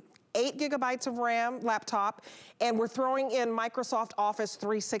i3, 8 gigabytes of RAM laptop, and we're throwing in Microsoft Office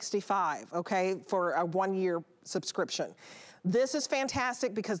 365, okay, for a 1-year subscription. This is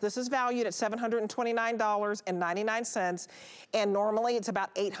fantastic because this is valued at $729.99, and normally it's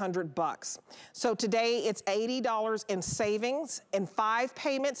about $800. So today it's $80 in savings, and 5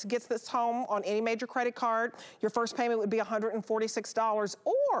 payments gets this home on any major credit card. Your first payment would be $146,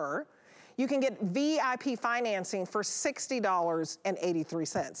 or you can get VIP financing for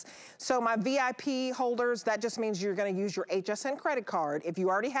 $60.83. So my VIP holders, that just means you're gonna use your HSN credit card. If you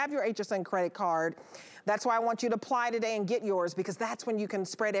already have your HSN credit card, that's why I want you to apply today and get yours, because that's when you can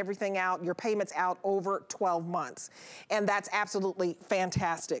spread everything out, your payments out over 12 months. And that's absolutely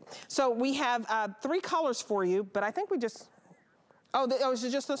fantastic. So we have 3 colors for you, but I think we just, is it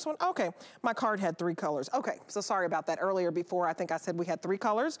just this one? Okay, my card had 3 colors. Okay, so sorry about that. Earlier before, I think I said we had 3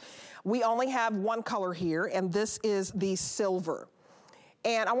 colors. We only have 1 color here, and this is the silver.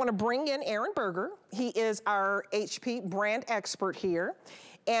 And I wanna bring in Aaron Berger. He is our HP brand expert here.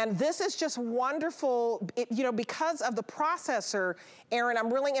 And this is just wonderful, you know, because of the processor, Aaron,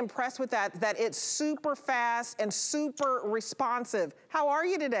 I'm really impressed with that it's super fast and super responsive. How are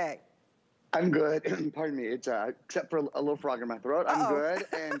you today? I'm good. Pardon me. It's except for a little frog in my throat. I'm good.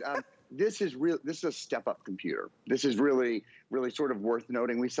 And this is a step-up computer. This is really, really sort of worth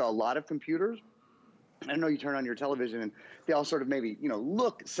noting. We sell a lot of computers. I know you turn on your television and they all sort of maybe, you know,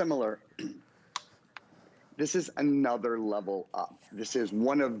 look similar. This is another level up. This is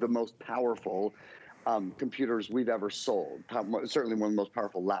one of the most powerful computers we've ever sold. Certainly one of the most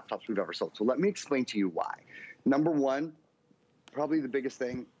powerful laptops we've ever sold. So let me explain to you why. #1, probably the biggest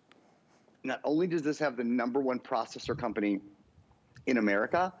thing, not only does this have the #1 processor company in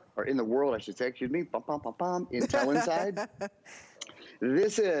America, or in the world, I should say, excuse me, Intel inside.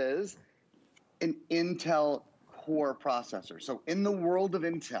 This is an Intel Core processor. So in the world of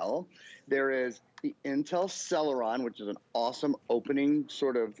Intel, there is the Intel Celeron, which is an awesome opening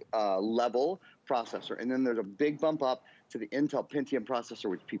sort of level processor. And then there's a big bump up to the Intel Pentium processor,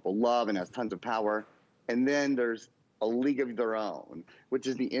 which people love and has tons of power. And then there's a league of their own, which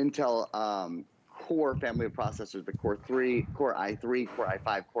is the Intel Core family of processors, the Core 3, Core i3, Core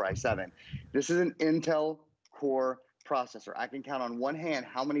i5, Core i7. This is an Intel Core processor. I can count on one hand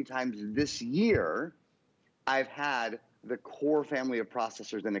how many times this year I've had the core family of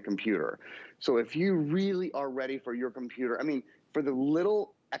processors in a computer. So if you really are ready for your computer, I mean, for the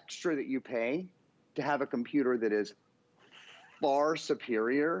little extra that you pay to have a computer that is far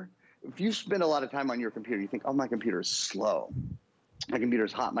superior, if you spend a lot of time on your computer, you think, oh, my computer is slow. My computer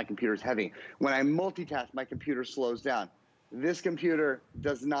is hot. My computer is heavy. When I multitask, my computer slows down. This computer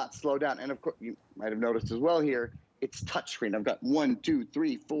does not slow down. And of course, you might have noticed as well here, it's touchscreen. I've got 1, 2,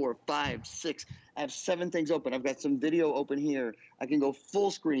 3, 4, 5, 6. I have 7 things open. I've got some video open here. I can go full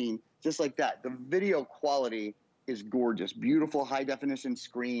screen just like that. The video quality is gorgeous. Beautiful high definition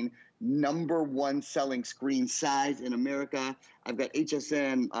screen. #1 selling screen size in America. I've got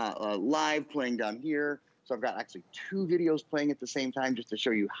HSN live playing down here. So I've got actually 2 videos playing at the same time just to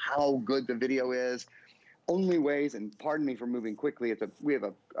show you how good the video is. Only ways, and pardon me for moving quickly, we have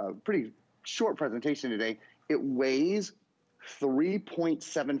a pretty short presentation today. It weighs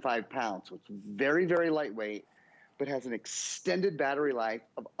 3.75 pounds, so it's very, very lightweight, but has an extended battery life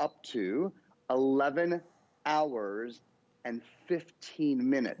of up to 11 hours and 15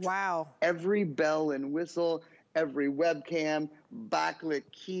 minutes. Wow. Every bell and whistle, every webcam, backlit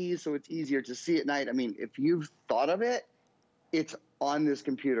keys so it's easier to see at night. I mean, if you've thought of it, it's on this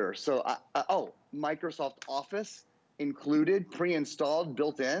computer. So, Microsoft Office included, pre-installed,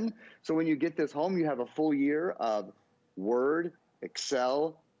 built in. So when you get this home, you have a full year of Word,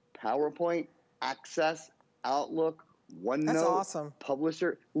 Excel, PowerPoint, Access, Outlook, OneNote, That's awesome.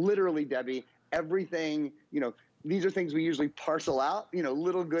 Publisher. Literally, Debbie, everything, these are things we usually parcel out,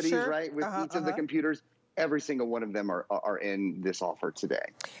 little goodies, Sure. right, with each of the computers. Every single one of them are in this offer today.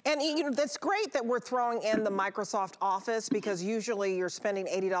 And that's great that we're throwing in the Microsoft Office, because usually you're spending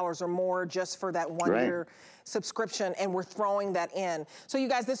 $80 or more just for that 1 year subscription, and we're throwing that in. So you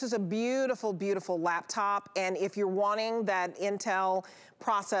guys, this is a beautiful, beautiful laptop. And if you're wanting that Intel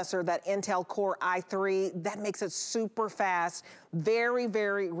processor, that Intel Core i3, that makes it super fast, very,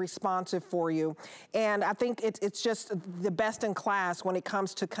 very responsive for you. And I think it's just the best in class when it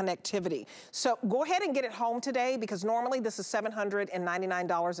comes to connectivity. So go ahead and get it home today, because normally this is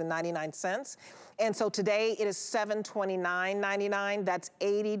 $799.99. And so today it is $729.99. That's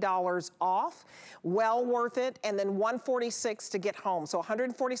 $80 off. Well worth it. And then $146 to get home. So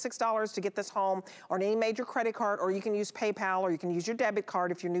 $146 to get this home on any major credit card, or you can use PayPal, or you can use your debit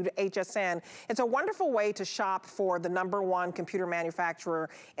card if you're new to HSN. It's a wonderful way to shop for the #1 computer manufacturer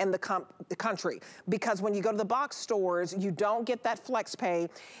in the country, because when you go to the box stores, you don't get that flex pay,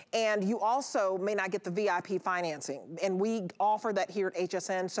 and you also may not get the VIP financing. And we offer that here at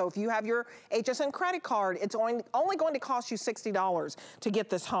HSN. So if you have your HSN credit card, it's only going to cost you $60 to get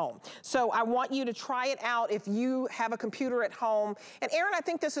this home. So I want you to try it out if you have a computer at home. And Aaron, I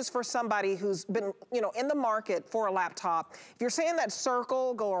think this is for somebody who's been, in the market for a laptop. If you're seeing that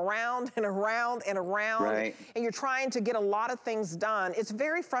circle go around and around and around, right, and you're trying to get a lot of things done, it's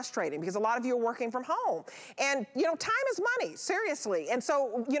very frustrating, because a lot of you are working from home. And, time is money, seriously. And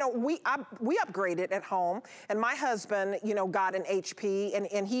so, we upgraded at home, and my husband, got an HP,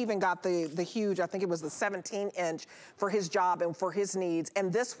 and he even got the huge, I think it was the 17-inch for his job and for his needs.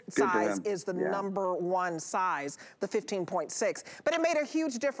 And this size is the #1 size, the 15.6. But it made a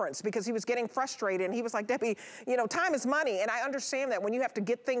huge difference, because he was getting frustrated, and he was like, Debbie, time is money. And I understand that when you have to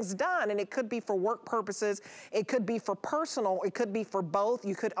get things done, and it could be for work purposes, it could be for personal, it could be for both.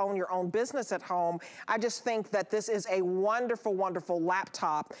 You could own your own business at home. I just think that this is a wonderful, wonderful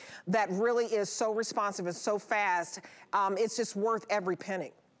laptop that really is so responsive and so fast. It's just worth every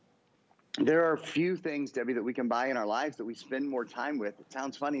penny. There are few things, Debbie, that we can buy in our lives that we spend more time with. It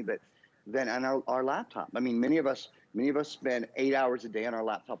sounds funny, but than on our laptop. I mean, many of us spend 8 hours a day on our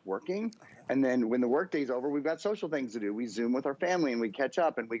laptop working. And then when the workday's over, we've got social things to do. We Zoom with our family, and we catch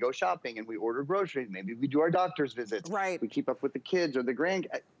up, and we go shopping, and we order groceries. Maybe we do our doctor's visits. Right. We keep up with the kids or the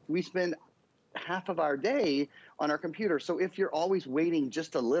we spend half of our day on our computer. So if you're always waiting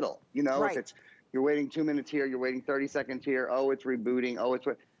just a little, right, if you're waiting 2 minutes here, you're waiting 30 seconds here, oh, it's rebooting, oh, it's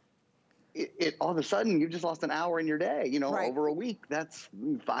it all of a sudden you've just lost an hour in your day, right, over a week. That's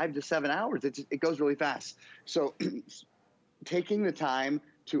 5 to 7 hours. It goes really fast. So taking the time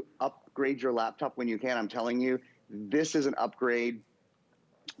to upgrade your laptop when you can, I'm telling you, this is an upgrade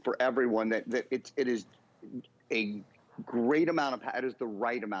for everyone. That it is a great amount of power. It is the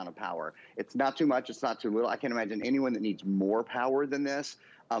right amount of power. It's not too much. It's not too little. I can't imagine anyone that needs more power than this.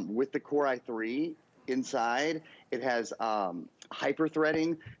 With the Core i3 inside, it has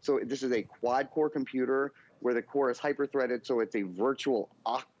hyper-threading. So this is a quad-core computer where the core is hyper-threaded, so it's a virtual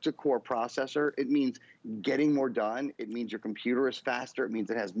octa-core processor. It means getting more done. It means your computer is faster. It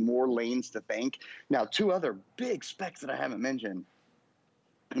means it has more lanes to think. Now, 2 other big specs that I haven't mentioned,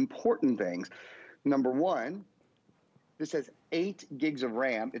 important things. #1, This has 8 gigs of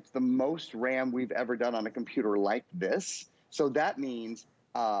RAM. It's the most RAM we've ever done on a computer like this. So that means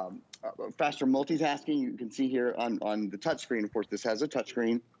faster multitasking. You can see here on the touchscreen, of course, this has a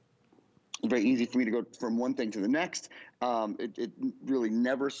touchscreen. Very easy for me to go from one thing to the next. It really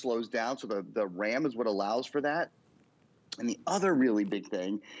never slows down. So the RAM is what allows for that. And the other really big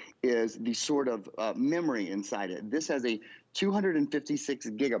thing is the sort of memory inside it. This has a 256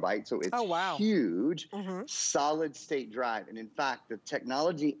 gigabyte, so it's huge, solid state drive. And in fact, the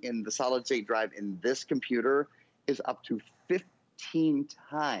technology in the solid state drive in this computer is up to 15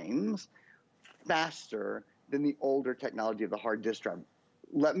 times faster than the older technology of the hard disk drive.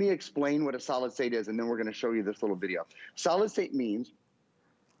 Let me explain what a solid state is, and then we're going to show you this little video. Solid state means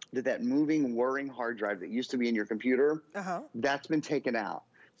that moving, whirring hard drive that used to be in your computer, that's been taken out.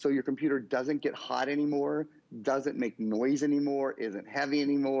 So your computer doesn't get hot anymore, doesn't make noise anymore, isn't heavy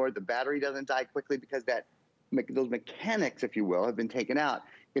anymore. The battery doesn't die quickly because those mechanics, if you will, have been taken out.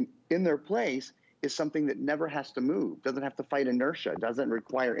 In their place is something that never has to move, doesn't have to fight inertia, doesn't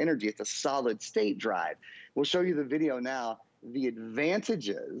require energy. It's a solid state drive. We'll show you the video now. The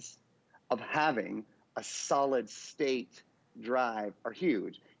advantages of having a solid state drive are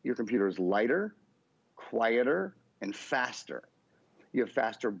huge. Your computer is lighter, quieter, and faster. You have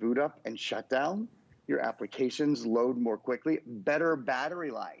faster boot up and shutdown. Your applications load more quickly. Better battery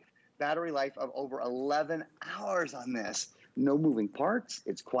life. Battery life of over 11 hours on this. No moving parts.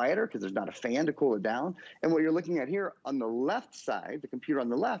 It's quieter because there's not a fan to cool it down. And what you're looking at here on the left side, the computer on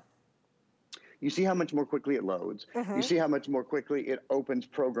the left, you see how much more quickly it loads. You see how much more quickly it opens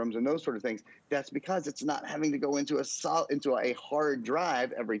programs and those sort of things. That's because it's not having to go into a hard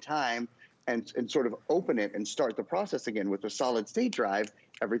drive every time and sort of open it and start the process again. With a solid state drive,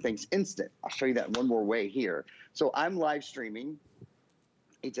 everything's instant. I'll show you that one more way here. So I'm live streaming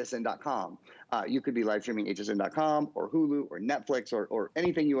hsn.com. You could be live streaming hsn.com or Hulu or Netflix or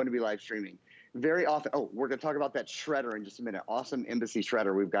anything you want to be live streaming. Very often, we're going to talk about that shredder in just a minute. Awesome Embassy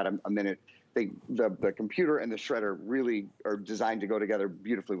shredder. We've got a minute. The computer and the shredder really are designed to go together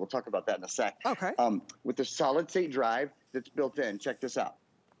beautifully. We'll talk about that in a sec. Okay. With the solid state drive that's built in, check this out.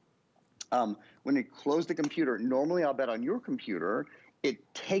 When you close the computer, normally I'll bet on your computer, it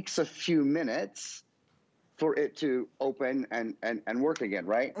takes a few minutes for it to open and work again,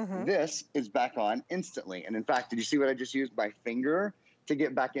 right? This is back on instantly. And in fact, did you see what I just used? My finger to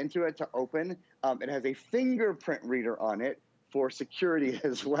get back into it to open. It has a fingerprint reader on it for security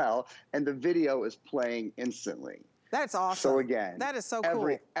as well, and the video is playing instantly. That's awesome. So again, that is so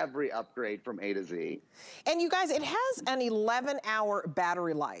cool. Every upgrade from A to Z. And you guys, it has an 11-hour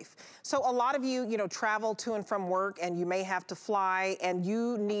battery life. So a lot of you, travel to and from work and you may have to fly and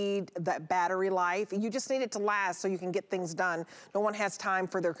you need that battery life. You just need it to last so you can get things done. No one has time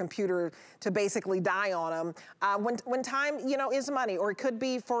for their computer to basically die on them. When time, is money, or it could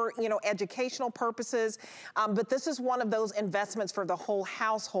be for, educational purposes. But this is one of those investments for the whole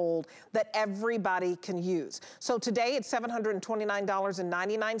household that everybody can use. So today, it's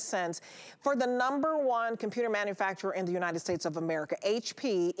 $729.99 for the #1 computer manufacturer in the United States of America,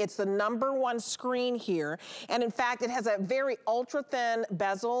 HP. It's the #1 screen here. And in fact, it has a very ultra thin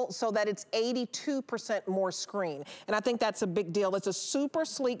bezel so that it's 82% more screen. And I think that's a big deal. It's a super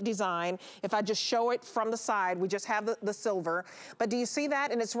sleek design. If I just show it from the side, we just have the silver. But do you see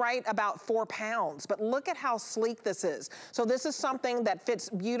that? And it's right about 4 pounds. But look at how sleek this is. So this is something that fits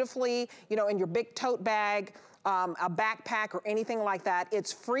beautifully, in your big tote bag, a backpack or anything like that.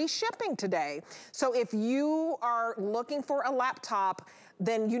 It's free shipping today. So if you are looking for a laptop,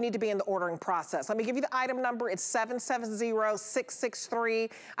 then you need to be in the ordering process. Let me give you the item number. It's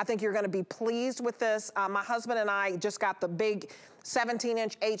 770663. I think you're gonna be pleased with this. My husband and I just got the big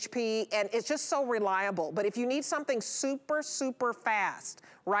 17-inch HP, and it's just so reliable. But if you need something super, super fast,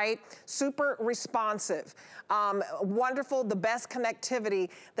 right? Super responsive, wonderful, the best connectivity,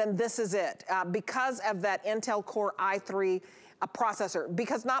 then this is it. Because of that Intel Core i3 processor,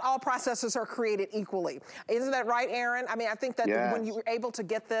 because not all processors are created equally. Isn't that right, Aaron? I mean, I think that when you were able to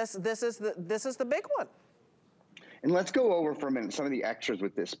get this is the big one. And let's go over for a minute some of the extras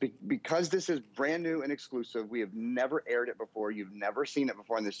with this. Because this is brand new and exclusive, we have never aired it before, you've never seen it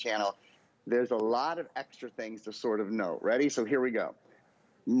before on this channel, there's a lot of extra things to sort of know. Ready? So here we go.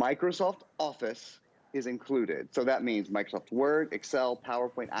 Microsoft Office is included. So that means Microsoft Word, Excel,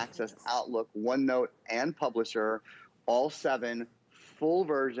 PowerPoint, Access, Outlook, OneNote, and Publisher, all 7 full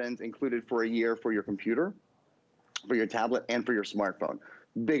versions included for a year for your computer, for your tablet, and for your smartphone.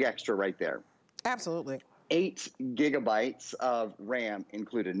 Big extra right there. Absolutely. 8 gigabytes of RAM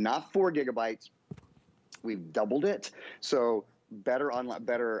included, not 4 gigabytes. We've doubled it. So better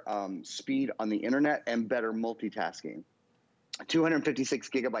speed on the internet and better multitasking. 256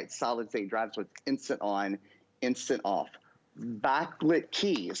 gigabyte solid state drive, so it's instant on, instant off. Backlit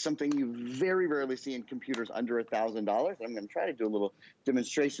key is something you very rarely see in computers under $1,000. I'm going to try to do a little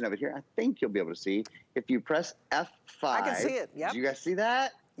demonstration of it here. I think you'll be able to see. If you press F5. I can see it, yep. Did you guys see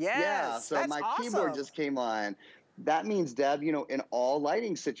that? Yes, yeah, so that's my awesome. keyboard just came on. That means, Deb, you know, in all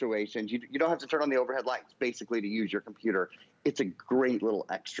lighting situations, you don't have to turn on the overhead lights, basically, to use your computer. It's a great little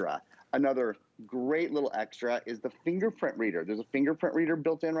extra. Another great little extra is the fingerprint reader. There's a fingerprint reader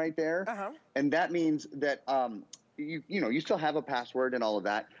built in right there. And that means that you still have a password and all of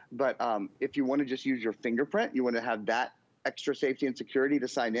that, but if you want to just use your fingerprint, you want to have that extra safety and security to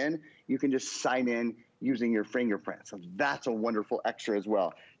sign in, you can just sign in using your fingerprint. So that's a wonderful extra as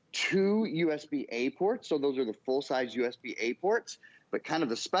well. 2 USB-A ports, so those are the full-size USB-A ports, but kind of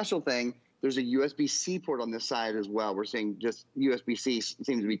the special thing, there's a USB-C port on this side as well. We're seeing just USB-C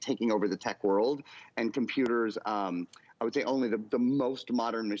seems to be taking over the tech world, and computers, I would say only the most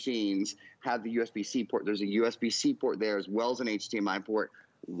modern machines have the USB-C port. There's a USB-C port there as well as an HDMI port,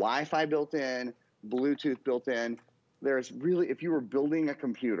 Wi-Fi built in, Bluetooth built in. There's really, if you were building a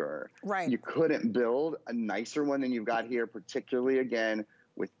computer, you couldn't build a nicer one than you've got here, particularly, again,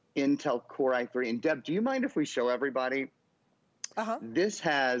 with Intel Core i3. And Deb, do you mind if we show everybody? This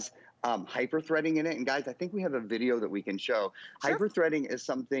has hyper-threading in it. And guys, I think we have a video that we can show. Hyper-threading is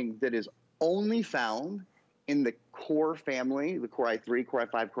something that is only found in the Core family, the Core i3, Core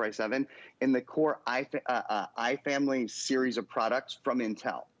i5, Core i7, in the Core i family series of products from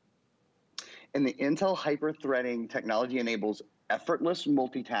Intel. And the Intel hyper-threading technology enables effortless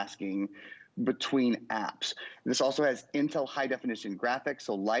multitasking between apps. This also has Intel high-definition graphics,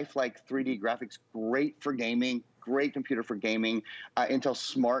 so lifelike 3D graphics, great for gaming, great computer for gaming. Intel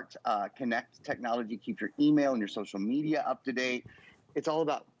Smart Connect technology keeps your email and your social media up to date. It's all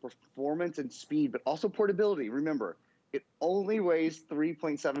about performance and speed, but also portability. Remember, it only weighs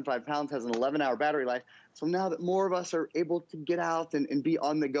 3.75 pounds, has an 11-hour battery life. So now that more of us are able to get out and be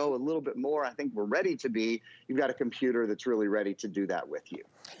on the go a little bit more, I think we're ready to be. You've got a computer that's really ready to do that with you.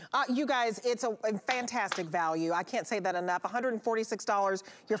 You guys, it's a fantastic value. I can't say that enough. $146,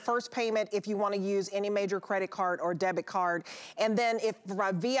 your first payment if you want to use any major credit card or debit card. And then if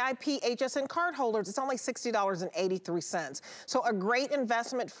for VIP HSN card holders, it's only $60.83. So a great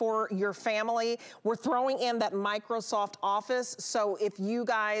investment for your family. We're throwing in that Microsoft Office. So if you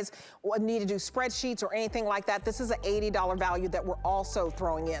guys need to do spreadsheets or anything like that, this is an $80 value that we're also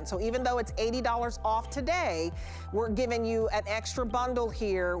throwing in. So even though it's $80 off today, we're giving you an extra bundle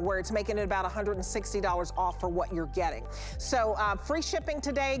here where it's making it about $160 off for what you're getting. So free shipping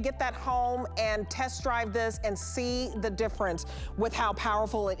today. Get that home and test drive this and see the difference with how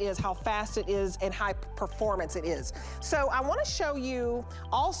powerful it is, how fast it is, and high performance it is. So I want to show you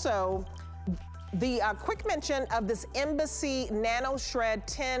also the quick mention of this Embassy Nano Shred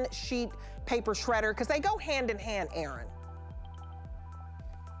 10 sheet paper shredder, because they go hand in hand, Aaron.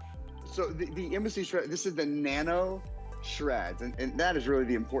 So the Embassy Shred, this is the Nano Shreds, and that is really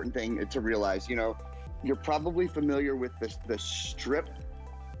the important thing to realize. You know, you're probably familiar with the strip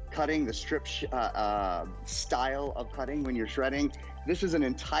cutting, the strip style of cutting when you're shredding. This is an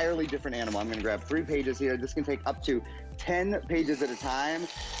entirely different animal. I'm gonna grab 3 pages here. This can take up to 10 pages at a time.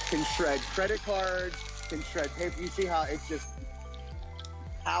 Can shred credit cards, can shred paper. You see how it just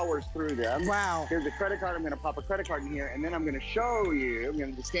powers through them. Wow. Here's a credit card. I'm going to pop a credit card in here, and then I'm going to show you. I'm going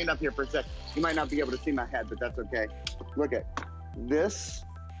to just stand up here for a sec. You might not be able to see my head, but that's okay. Look at this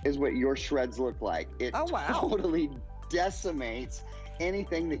is what your shreds look like. It totally decimates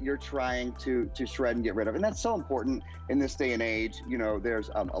anything that you're trying to shred and get rid of. And that's so important in this day and age. You know,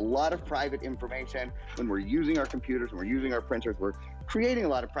 there's a lot of private information when we're using our computers, when we're using our printers, we're creating a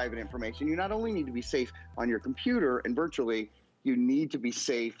lot of private information. You not only need to be safe on your computer and virtually, you need to be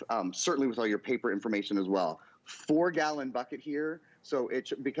safe, certainly with all your paper information as well. 4-gallon bucket here. So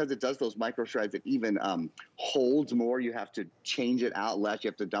because it does those micro shreds, it even holds more. You have to change it out less. You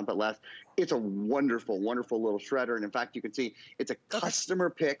have to dump it less. It's a wonderful, wonderful little shredder. And in fact, you can see it's a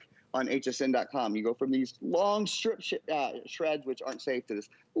customer pick on hsn.com. You go from these long strip shreds, which aren't safe, to this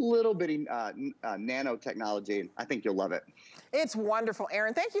little bitty nano technology. I think you'll love it. It's wonderful,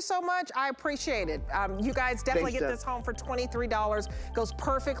 Aaron. Thank you so much. I appreciate it. You guys definitely get this home for $23. Goes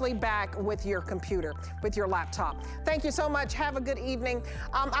perfectly back with your computer, with your laptop. Thank you so much. Have a good evening.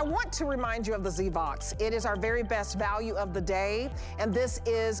 I want to remind you of the ZVox. It is our very best value of the day, and this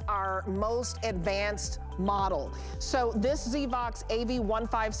is our most advanced model. So this ZVox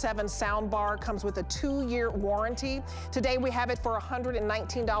AV157 soundbar comes with a 2-year warranty. Today we have it for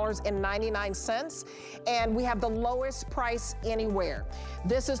 $119.99, and we have the lowest price anywhere.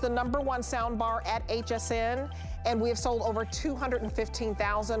 This is the #1 soundbar at HSN, and we have sold over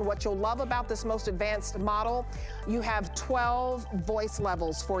 215,000. What you'll love about this most advanced model, you have 12 voice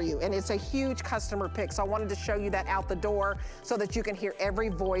levels for you, and it's a huge customer pick. So I wanted to show you that out the door so that you can hear every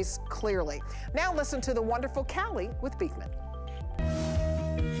voice clearly. Now listen to the wonderful Callie with Beekman.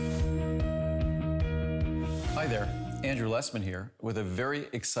 Hi there, Andrew Lessman here with a very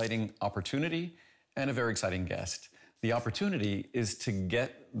exciting opportunity and a very exciting guest. The opportunity is to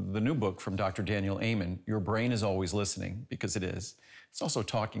get the new book from Dr. Daniel Amen, Your Brain is Always Listening, because it is. It's also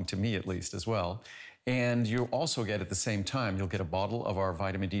talking to me, at least, as well. And you'll also get, at the same time, you'll get a bottle of our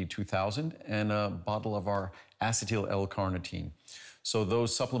vitamin D 2000 and a bottle of our acetyl L-carnitine. So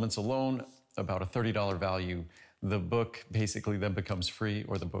those supplements alone, about a $30 value. The book basically then becomes free,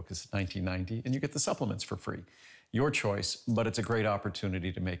 or the book is $19.90, and you get the supplements for free. Your choice, but it's a great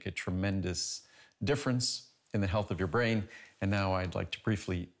opportunity to make a tremendous difference in the health of your brain. And now I'd like to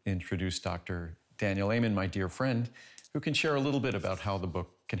briefly introduce Dr. Daniel Amen, my dear friend, who can share a little bit about how the book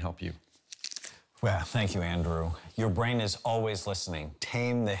can help you. Well, thank you, Andrew. Your brain is always listening.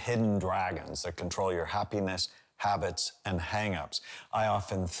 Tame the hidden dragons that control your happiness, habits, and hang-ups. I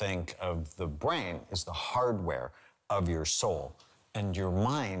often think of the brain as the hardware of your soul, and your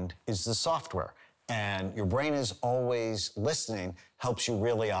mind is the software. And your brain is always listening, helps you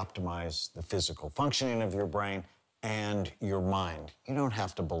really optimize the physical functioning of your brain and your mind. You don't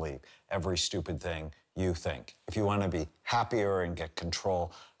have to believe every stupid thing you think. If you want to be happier and get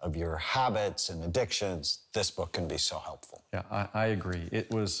control of your habits and addictions, this book can be so helpful. Yeah, I agree. It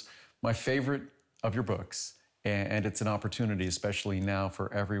was my favorite of your books. And it's an opportunity, especially now,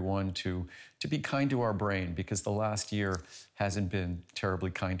 for everyone to be kind to our brain, because the last year hasn't been terribly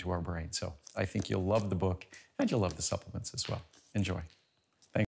kind to our brain. So I think you'll love the book, and you'll love the supplements as well. Enjoy.